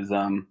that because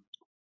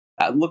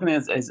looking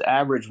at his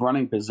average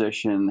running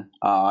position,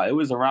 it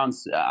was around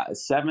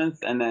 7th,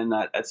 and then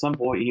at some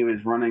point he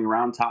was running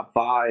around top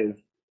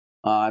 5.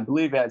 I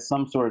believe he had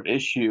some sort of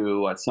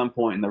issue at some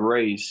point in the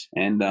race.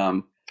 And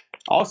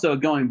also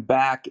going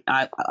back,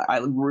 I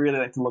really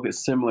like to look at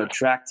similar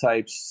track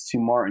types to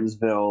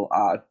Martinsville.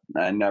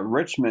 And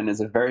Richmond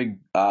is a very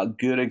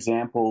good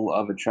example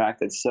of a track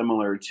that's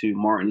similar to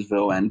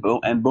Martinsville.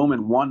 And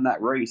Bowman won that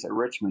race at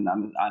Richmond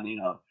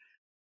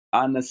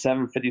on the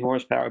 750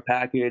 horsepower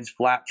package,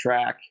 flat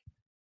track.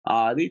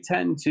 They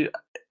tend to,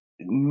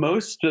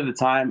 most of the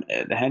time,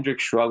 the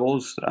Hendrick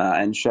struggles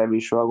and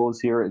Chevy struggles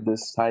here at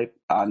this type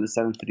on the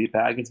 750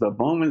 package. But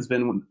Bowman's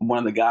been one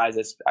of the guys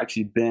that's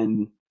actually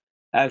been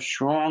as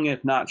strong,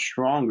 if not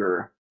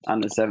stronger,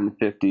 on the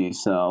 750.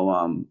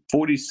 So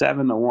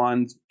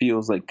 47-1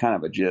 feels like kind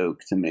of a joke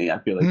to me. I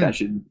feel like that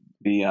should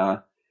be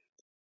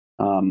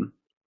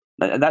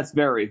that's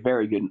very,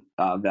 very good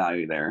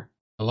value there.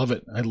 I love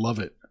it.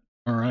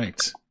 All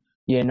right.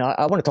 Yeah, no,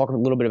 I want to talk a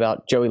little bit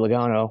about Joey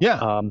Logano.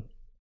 Yeah.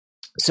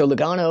 So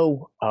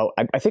Logano,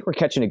 I think we're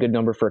catching a good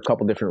number for a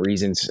couple different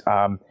reasons.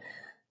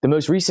 The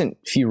most recent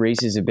few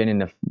races have been in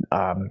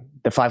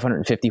the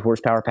 550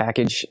 horsepower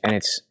package, and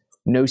it's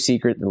no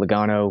secret that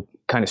Logano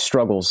kind of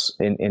struggles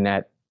in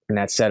that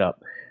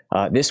setup.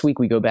 This week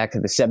we go back to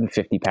the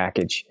 750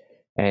 package,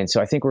 and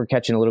so I think we're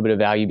catching a little bit of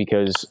value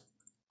because,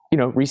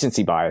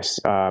 recency bias.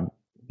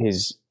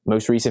 His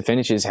most recent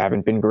finishes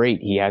haven't been great.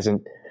 He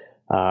hasn't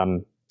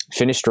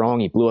finished strong.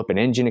 He blew up an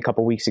engine a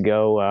couple weeks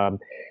ago.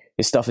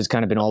 His stuff has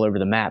kind of been all over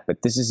the map,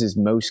 but this is his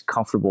most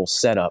comfortable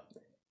setup.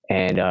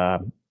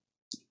 And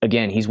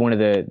again, he's one of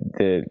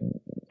the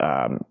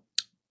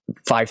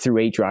 5 through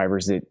 8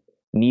 drivers that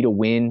need a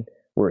win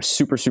or a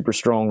super, super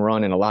strong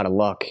run and a lot of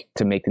luck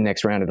to make the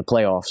next round of the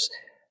playoffs.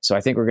 So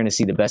I think we're going to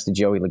see the best of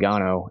Joey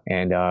Logano,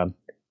 and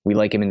we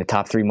like him in the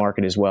top 3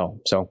 market as well.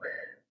 So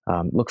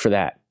look for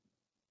that.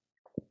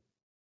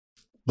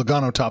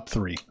 Logano top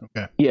 3.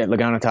 Okay. Yeah,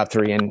 Logano top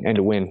 3 and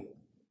to win.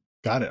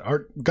 Got it.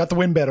 Got the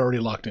win bet already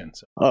locked in.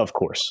 So. Of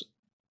course.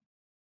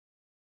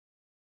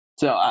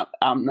 So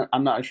I'm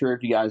not sure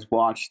if you guys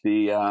watched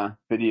the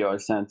video I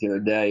sent the other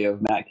day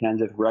of Matt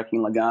Kenseth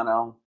wrecking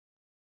Logano.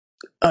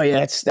 Oh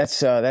yeah,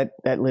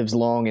 that lives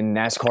long in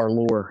NASCAR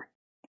lore.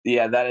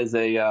 Yeah, that is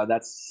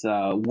that's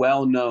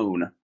well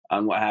known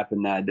on what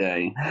happened that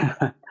day.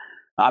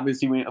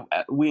 Obviously,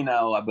 we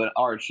know, but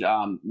Arch.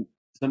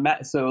 So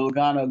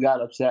Logano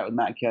got upset with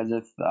Matt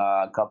Kenseth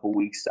a couple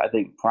weeks, I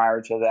think,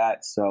 prior to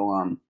that.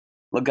 So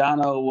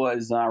Logano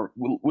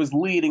was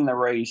leading the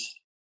race.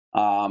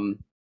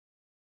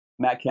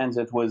 Matt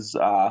Kenseth was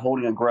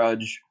holding a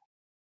grudge.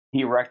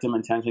 He wrecked him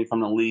intentionally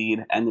from the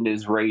lead, ended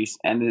his race,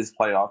 ended his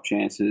playoff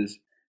chances.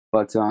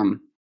 But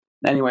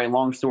anyway,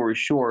 long story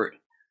short,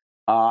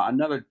 at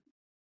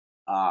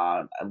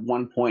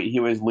one point he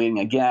was leading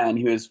again.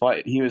 He was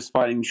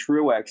fighting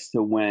Truex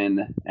to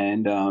win,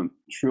 and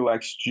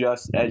Truex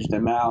just edged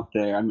him out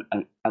there.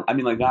 I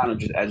mean, Logano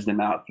just edged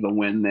him out for the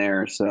win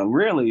there. So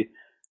really,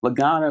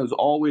 Logano is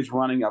always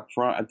running up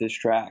front at this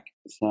track.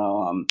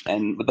 So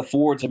but the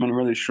Fords have been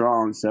really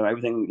strong. So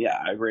everything,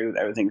 yeah, I agree with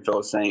everything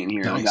Phil's saying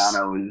here. Nice.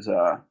 Logano is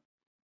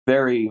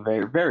very,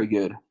 very, very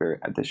good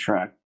at this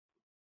track.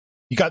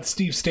 You got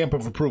Steve's stamp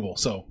of approval.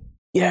 So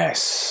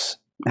yes.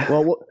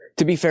 Well,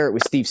 to be fair, it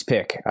was Steve's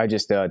pick. I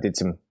just did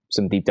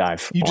some deep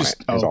dive. You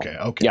just okay.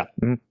 Yeah,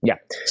 yeah.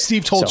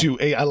 Steve told you,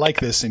 "Hey, I like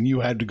this," and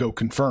you had to go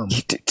confirm.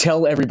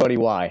 Tell everybody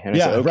why. And I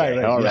said, okay,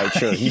 right. All right,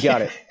 sure. You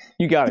got it.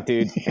 You got it,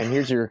 dude. And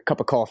here's your cup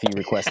of coffee you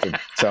requested.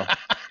 So,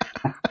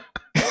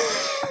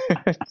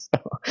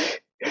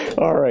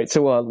 all right.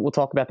 So we'll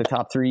talk about the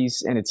top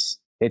 3s, and it's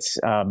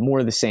more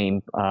of the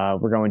same.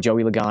 We're going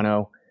Joey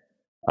Logano.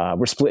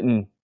 We're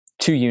splitting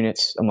 2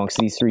 units amongst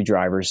these 3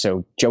 drivers.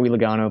 So Joey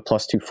Logano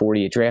plus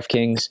 240 at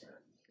DraftKings,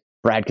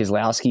 Brad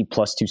Keselowski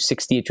plus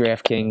 260 at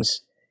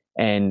DraftKings,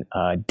 and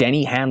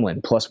Denny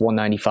Hamlin plus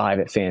 195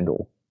 at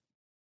FanDuel.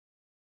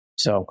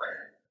 So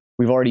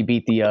we've already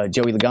beat the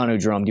Joey Logano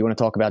drum. Do you want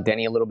to talk about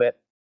Denny a little bit?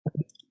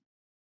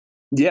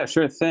 Yeah,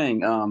 sure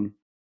thing.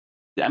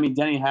 I mean,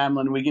 Denny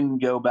Hamlin, we can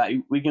go back.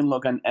 We can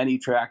look on any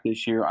track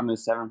this year on the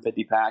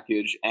 750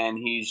 package, and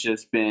he's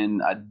just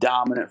been a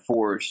dominant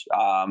force.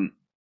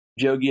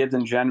 Joe Gibbs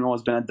in general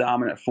has been a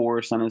dominant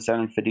force on the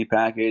 750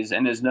 package,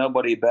 and there's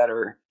nobody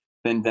better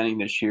than Denny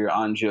this year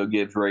on Joe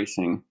Gibbs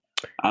Racing.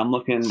 I'm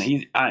looking.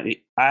 I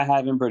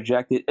have him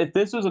projected. If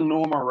this was a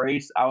normal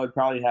race, I would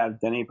probably have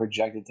Denny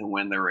projected to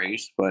win the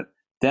race. But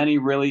Denny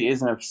really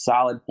is in a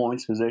solid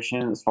points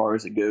position as far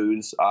as it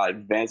goes,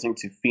 advancing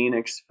to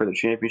Phoenix for the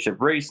championship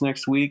race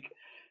next week.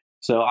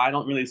 So I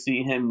don't really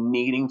see him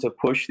needing to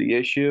push the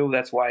issue.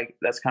 That's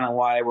kind of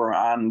why we're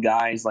on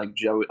guys like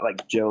Joe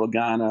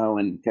Logano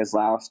and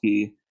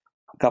Keselowski,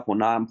 a couple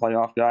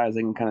non-playoff guys.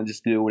 They can kind of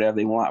just do whatever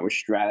they want with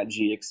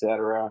strategy,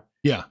 etc.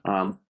 Yeah.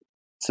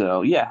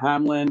 So yeah,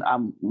 Hamlin,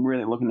 I'm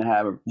really looking to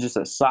have just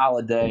a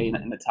solid day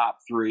in the top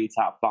 3,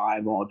 top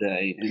 5 all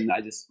day, and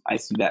I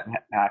see that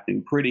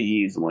happening pretty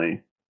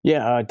easily.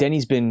 Yeah,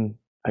 Denny's been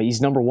he's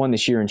number 1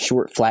 this year in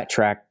short flat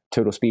track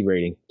total speed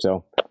rating.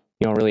 So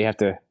you don't really have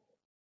to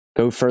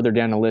go further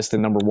down the list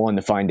than number 1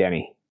 to find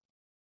Denny.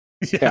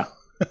 Yeah.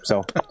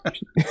 So,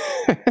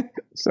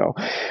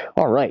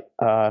 all right.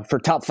 For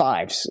top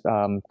 5s,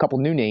 a couple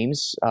new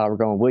names. We're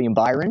going William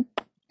Byron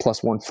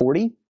plus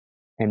 140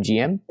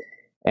 MGM,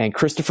 and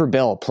Christopher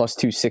Bell plus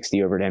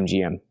 260 over at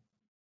MGM.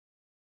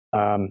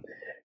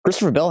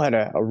 Christopher Bell had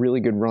a really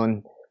good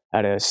run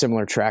at a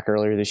similar track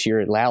earlier this year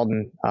at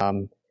Loudon.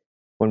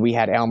 When we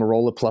had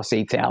Almirola plus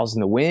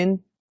 8,000 to win,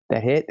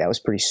 that was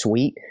pretty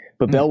sweet.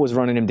 But Bell was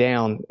running him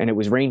down, and it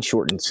was rain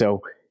shortened.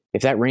 So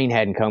if that rain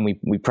hadn't come,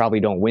 we probably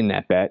don't win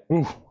that bet.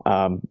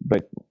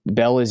 But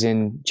Bell is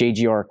in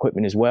JGR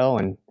equipment as well,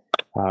 and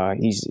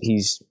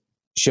he's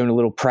shown a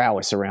little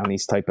prowess around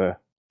these type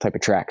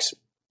of tracks.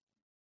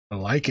 I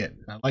like it.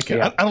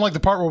 Yeah. I don't like the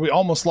part where we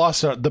almost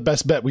lost the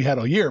best bet we had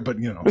all year, but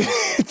you know.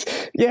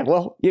 Yeah,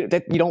 well, you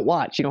don't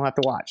watch. You don't have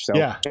to watch. So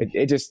yeah,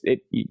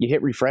 you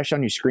hit refresh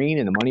on your screen,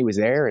 and the money was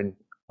there, and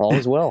all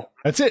is well.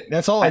 That's it.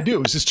 That's all I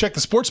do is just check the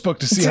sports book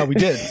to see how we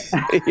did.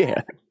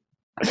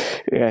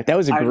 Yeah, that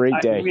was a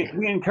great day.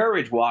 We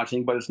encourage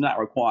watching, but it's not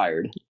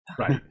required.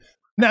 Right.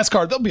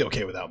 NASCAR, they'll be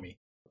okay without me.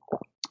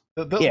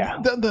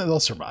 They'll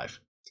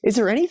survive. Is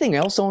there anything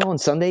else on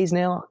Sundays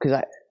now? Because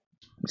I'm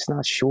just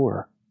not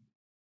sure.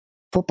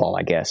 Football,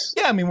 I guess.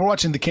 Yeah, I mean, we're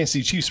watching the Kansas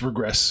City Chiefs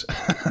regress.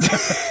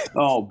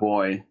 Oh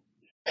boy.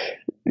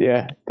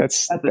 Yeah,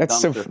 that's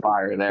so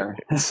fire there.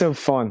 It's so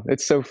fun.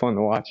 It's so fun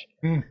to watch.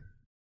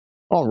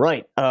 All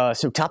right.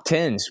 So top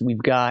 10s.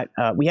 We've got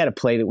we had a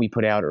play that we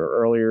put out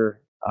earlier.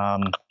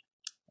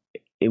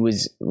 It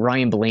was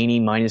Ryan Blaney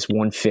minus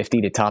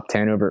 150 to top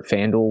 10 over at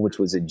FanDuel, which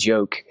was a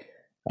joke.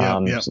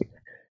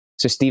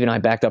 So Steve and I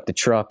backed up the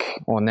truck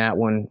on that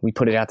one. We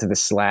put it out to the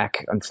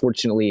Slack.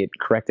 Unfortunately, it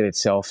corrected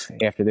itself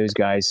after those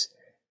guys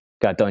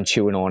got done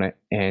chewing on it.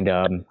 And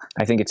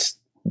I think it's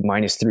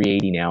minus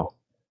 380 now.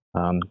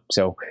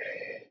 So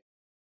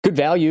good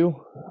value,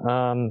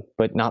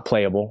 but not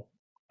playable.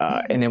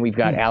 And then we've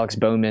got Alex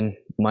Bowman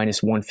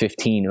minus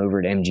 115 over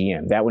at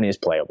MGM. That one is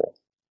playable.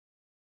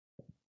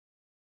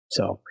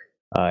 So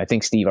I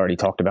think Steve already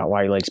talked about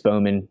why he likes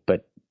Bowman,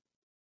 but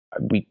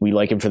we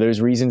like him for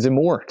those reasons and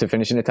more to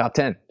finish in the top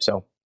 10.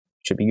 So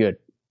should be good.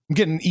 I'm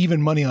getting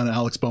even money on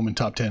Alex Bowman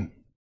top 10.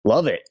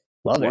 Love it.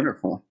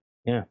 Wonderful.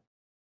 Yeah.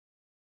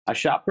 I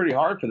shot pretty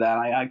hard for that.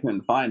 I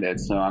couldn't find it,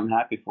 so I'm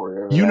happy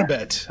for you.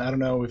 Unibet. I don't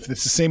know if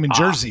it's the same in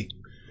Jersey.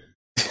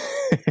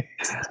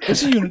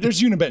 There's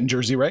Unibet in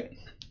Jersey, right?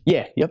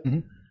 Yeah. Yep. Mm-hmm.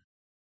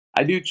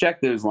 I do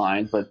check those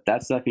lines, but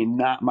that's definitely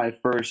not my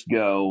first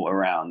go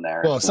around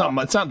there. Well, it's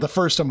not the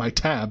first on my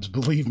tabs,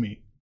 believe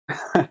me.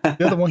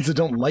 They're the ones that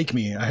don't like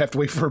me. I have to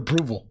wait for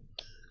approval.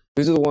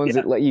 Those are the ones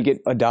that let you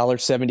get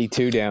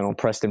 $1.72 down on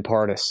Preston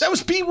Pardis. That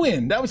was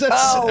BWin. That's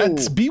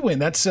BWin.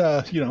 That's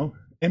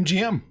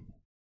MGM.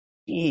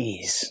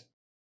 Jeez.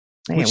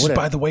 Man, which,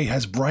 by the way,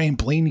 has Brian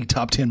Blaney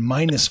top 10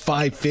 minus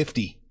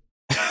 550.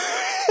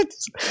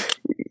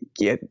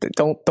 Yeah,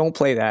 don't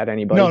play that,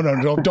 anybody. No,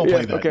 don't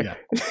play that. Okay. Yeah.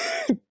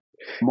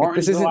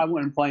 Martinsville, I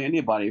wouldn't play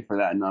anybody for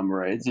that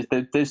number. It's just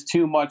that there's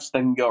too much that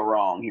can go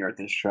wrong here at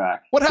this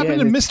track. What happened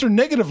to Mr.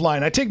 Negative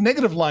Line? I take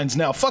negative lines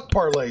now. Fuck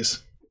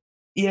parlays.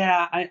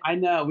 Yeah, I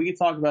know. We can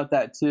talk about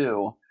that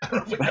too. I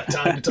don't know if we have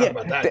time to talk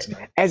about that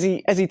tonight. As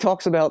he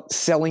talks about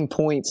selling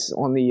points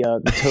on the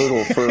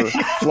total for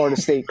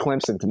Florida State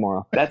Clemson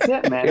tomorrow. That's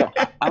it, man.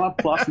 I'm a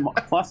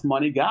plus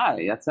money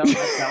guy. That's how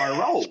I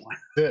roll.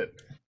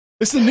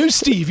 It's the new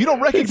Steve. You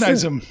don't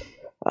recognize him.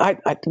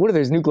 What are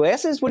those new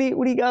glasses? What do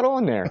you got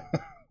on there?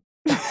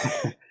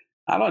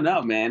 I don't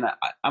know, man.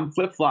 I'm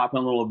flip flopping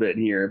a little bit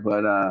here,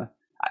 but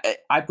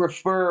I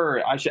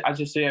prefer. I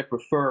should say I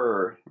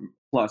prefer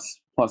plus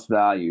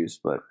values,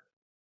 but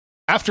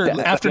after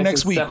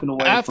next week,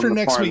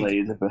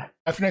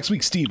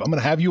 Steve, I'm going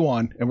to have you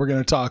on, and we're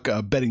going to talk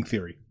betting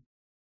theory.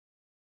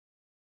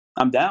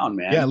 I'm down,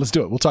 man. Yeah, let's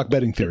do it. We'll talk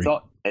betting theory.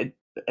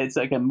 It's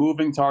like a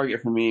moving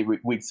target for me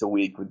week to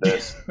week with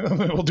this.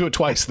 We'll do it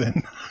twice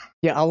then.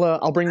 Yeah,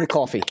 I'll bring the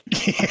coffee.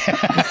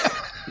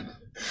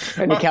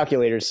 And the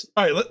calculators.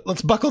 All right,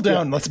 let's buckle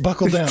down. Yeah. Let's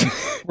buckle down.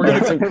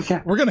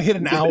 We're gonna hit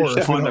an hour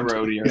on the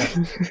road here.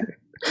 Yeah.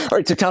 All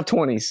right, so top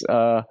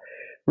 20s.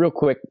 Real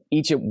quick,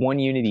 each at 1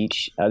 unit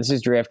each. This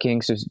is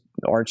DraftKings, so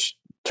Arch,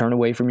 turn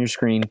away from your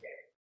screen.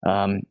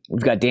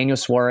 We've got Daniel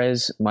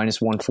Suarez minus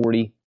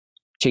 140,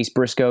 Chase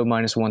Briscoe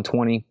minus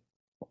 120,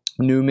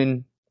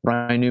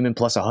 Ryan Newman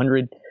plus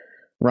 100,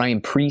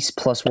 Ryan Preece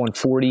plus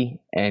 140,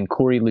 and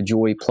Corey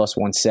LaJoie plus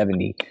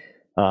 170.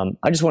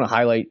 I just want to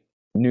highlight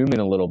Newman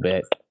a little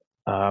bit.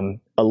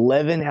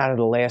 11 out of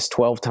the last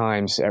 12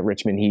 times at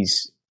Richmond,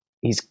 he's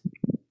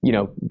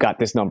got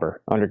this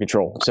number under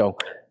control. So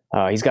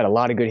he's got a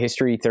lot of good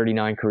history,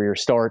 39 career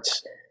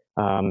starts,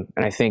 and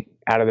I think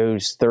out of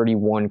those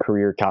 31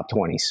 career top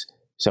 20s.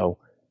 So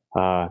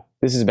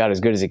this is about as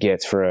good as it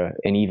gets for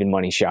an even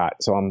money shot.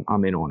 So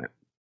I'm in on it.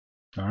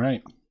 All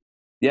right.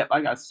 Yep,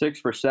 I got 6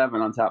 for 7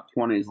 on top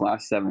 20s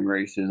last 7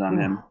 races on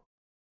him.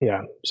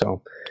 Yeah,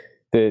 so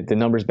the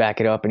numbers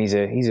back it up, and he's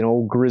an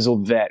old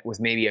grizzled vet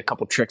with maybe a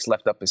couple tricks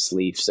left up his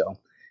sleeve. So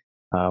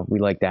we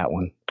like that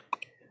one.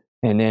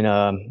 And then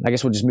I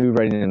guess we'll just move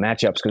right into the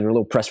matchups because we're a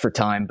little pressed for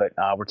time. But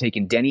we're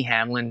taking Denny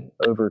Hamlin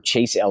over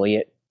Chase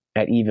Elliott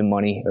at even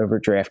money over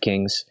at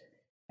DraftKings,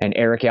 and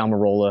Eric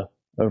Almirola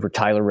over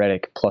Tyler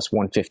Reddick plus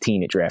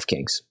 115 at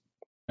DraftKings.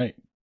 Right.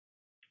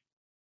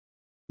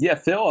 Yeah,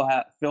 Phil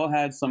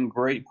had some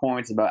great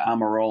points about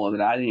Almirola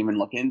that I didn't even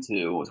look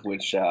into,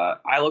 which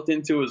I looked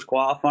into his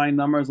qualifying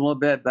numbers a little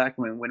bit back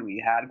when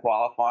we had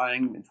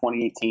qualifying in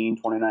 2018,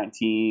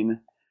 2019.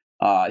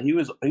 He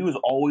was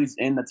always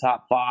in the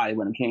top 5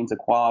 when it came to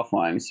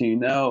qualifying, so you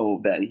know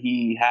that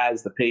he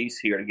has the pace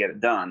here to get it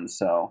done.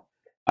 So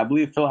I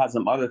believe Phil had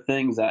some other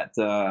things that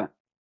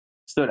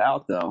stood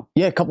out, though.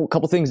 Yeah, a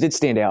couple things did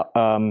stand out.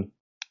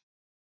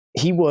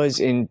 He was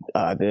in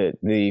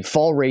the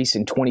fall race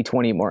in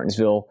 2020 at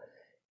Martinsville.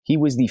 He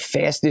was the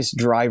fastest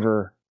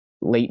driver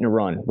late in a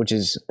run,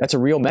 that's a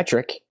real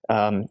metric,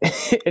 and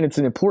it's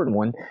an important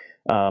one.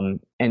 And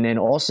then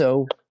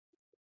also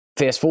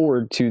fast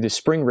forward to the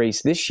spring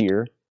race this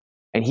year,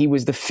 and he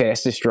was the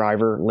fastest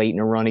driver late in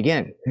a run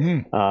again.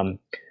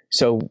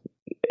 So,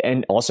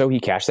 and also he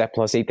cashed that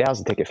plus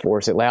 8,000 ticket for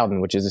us at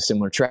Loudon, which is a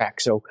similar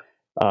track. So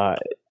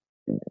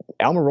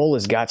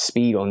Almirola's got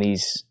speed on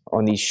these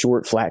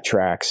short flat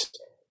tracks,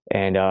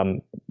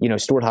 and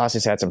Stuart Haas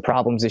has had some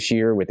problems this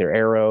year with their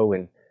aero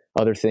and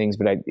other things,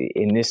 but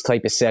in this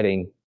type of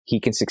setting he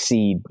can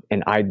succeed,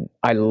 and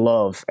I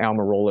love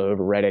Almirola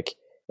over Reddick,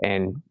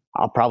 and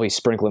I'll probably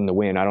sprinkle him to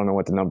win. I don't know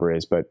what the number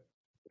is, but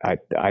I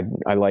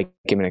like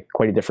him in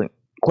quite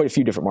a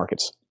few different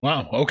markets.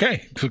 Wow.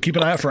 Okay, so keep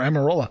an eye out for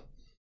Almirola.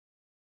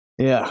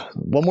 Yeah,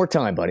 one more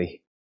time,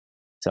 buddy.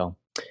 So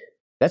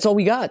That's all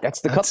we got.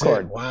 That's the cup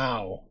card.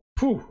 Wow.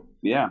 Whew.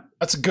 Yeah.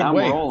 That's a good I'm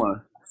way.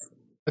 rolling.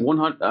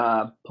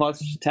 100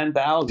 plus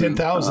 10,000.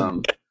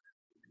 10,000.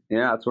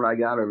 Yeah, that's what I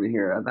got over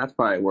here. That's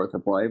probably worth a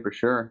play for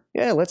sure.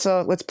 Yeah, let's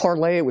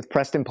parlay it with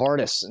Preston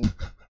Pardis and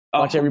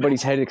watch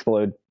everybody's head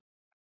explode.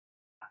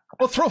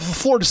 Well, throw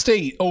Florida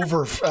State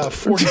over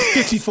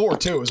 54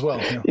 too as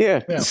well.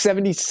 Yeah.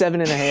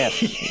 77 and a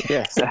half.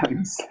 Yeah.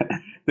 Did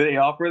they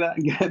offer that?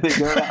 Did they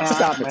go that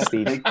Stop it,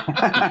 Steve.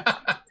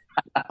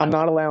 I'm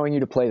not allowing you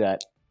to play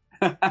that.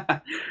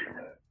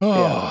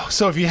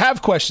 So if you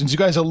have questions, you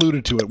guys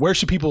alluded to it. Where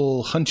should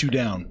people hunt you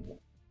down?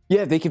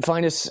 Yeah, they can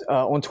find us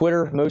on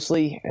Twitter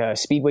mostly,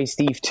 Speedway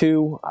Steve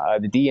 2.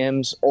 The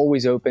DM's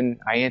always open.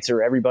 I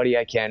answer everybody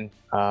I can.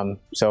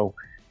 So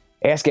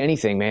ask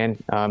anything, man.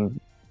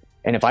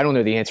 And if I don't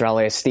know the answer, I'll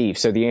ask Steve.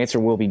 So the answer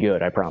will be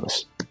good, I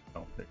promise.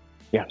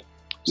 Yeah.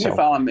 You can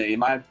follow me.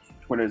 My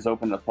Twitter is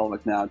open to the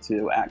public now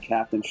too, at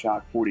Captain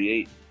Shock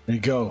 48. There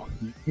you go.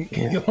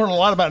 You learn a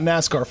lot about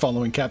NASCAR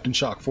following Captain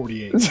Shock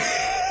 48.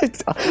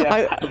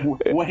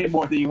 Way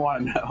more than you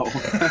want to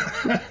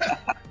know.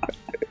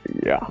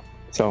 Yeah.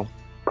 So,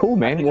 cool,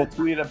 man. I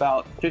tweeted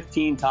about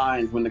 15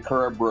 times when the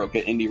curb broke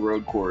at Indy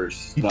Road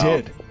Course. You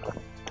did.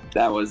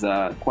 That was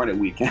quite a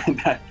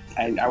weekend.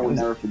 I will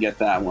never forget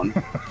that one.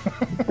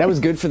 That was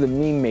good for the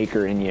meme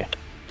maker in you.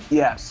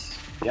 Yes.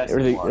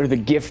 Or the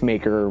GIF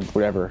maker or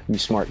whatever, you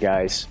smart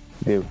guys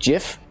do.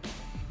 GIF?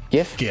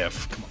 GIF?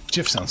 GIF. Come on.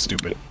 GIF sounds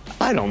stupid.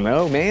 I don't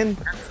know, man.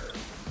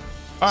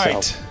 All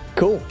right. So,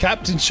 cool.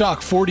 Captain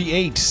Shock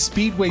 48,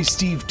 Speedway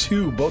Steve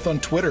 2, both on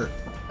Twitter.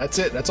 That's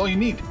it. That's all you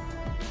need.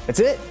 That's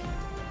it.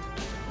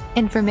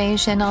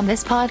 Information on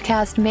this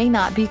podcast may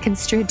not be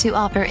construed to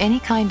offer any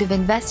kind of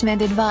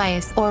investment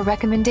advice or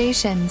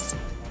recommendations.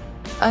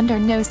 Under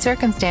no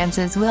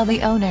circumstances will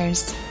the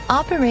owners,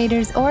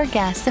 operators, or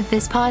guests of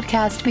this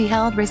podcast be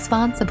held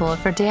responsible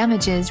for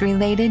damages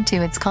related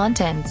to its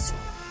contents.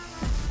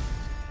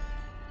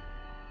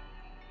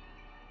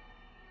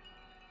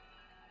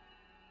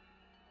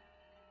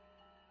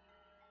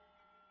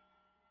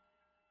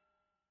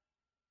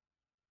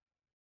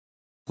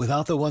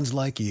 Without the ones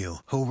like you,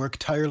 who work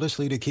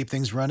tirelessly to keep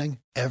things running,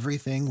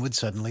 everything would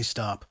suddenly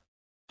stop.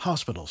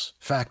 Hospitals,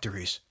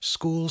 factories,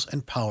 schools,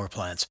 and power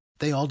plants,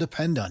 they all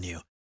depend on you.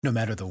 No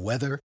matter the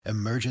weather,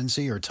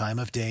 emergency, or time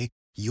of day,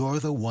 you're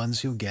the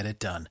ones who get it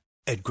done.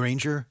 At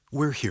Grainger,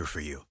 we're here for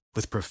you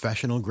with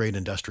professional-grade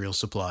industrial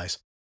supplies.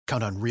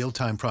 Count on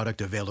real-time product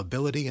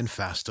availability and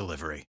fast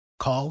delivery.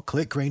 Call,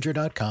 click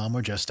Grainger.com,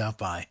 or just stop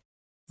by.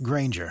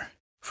 Grainger,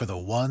 for the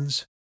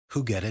ones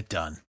who get it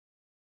done.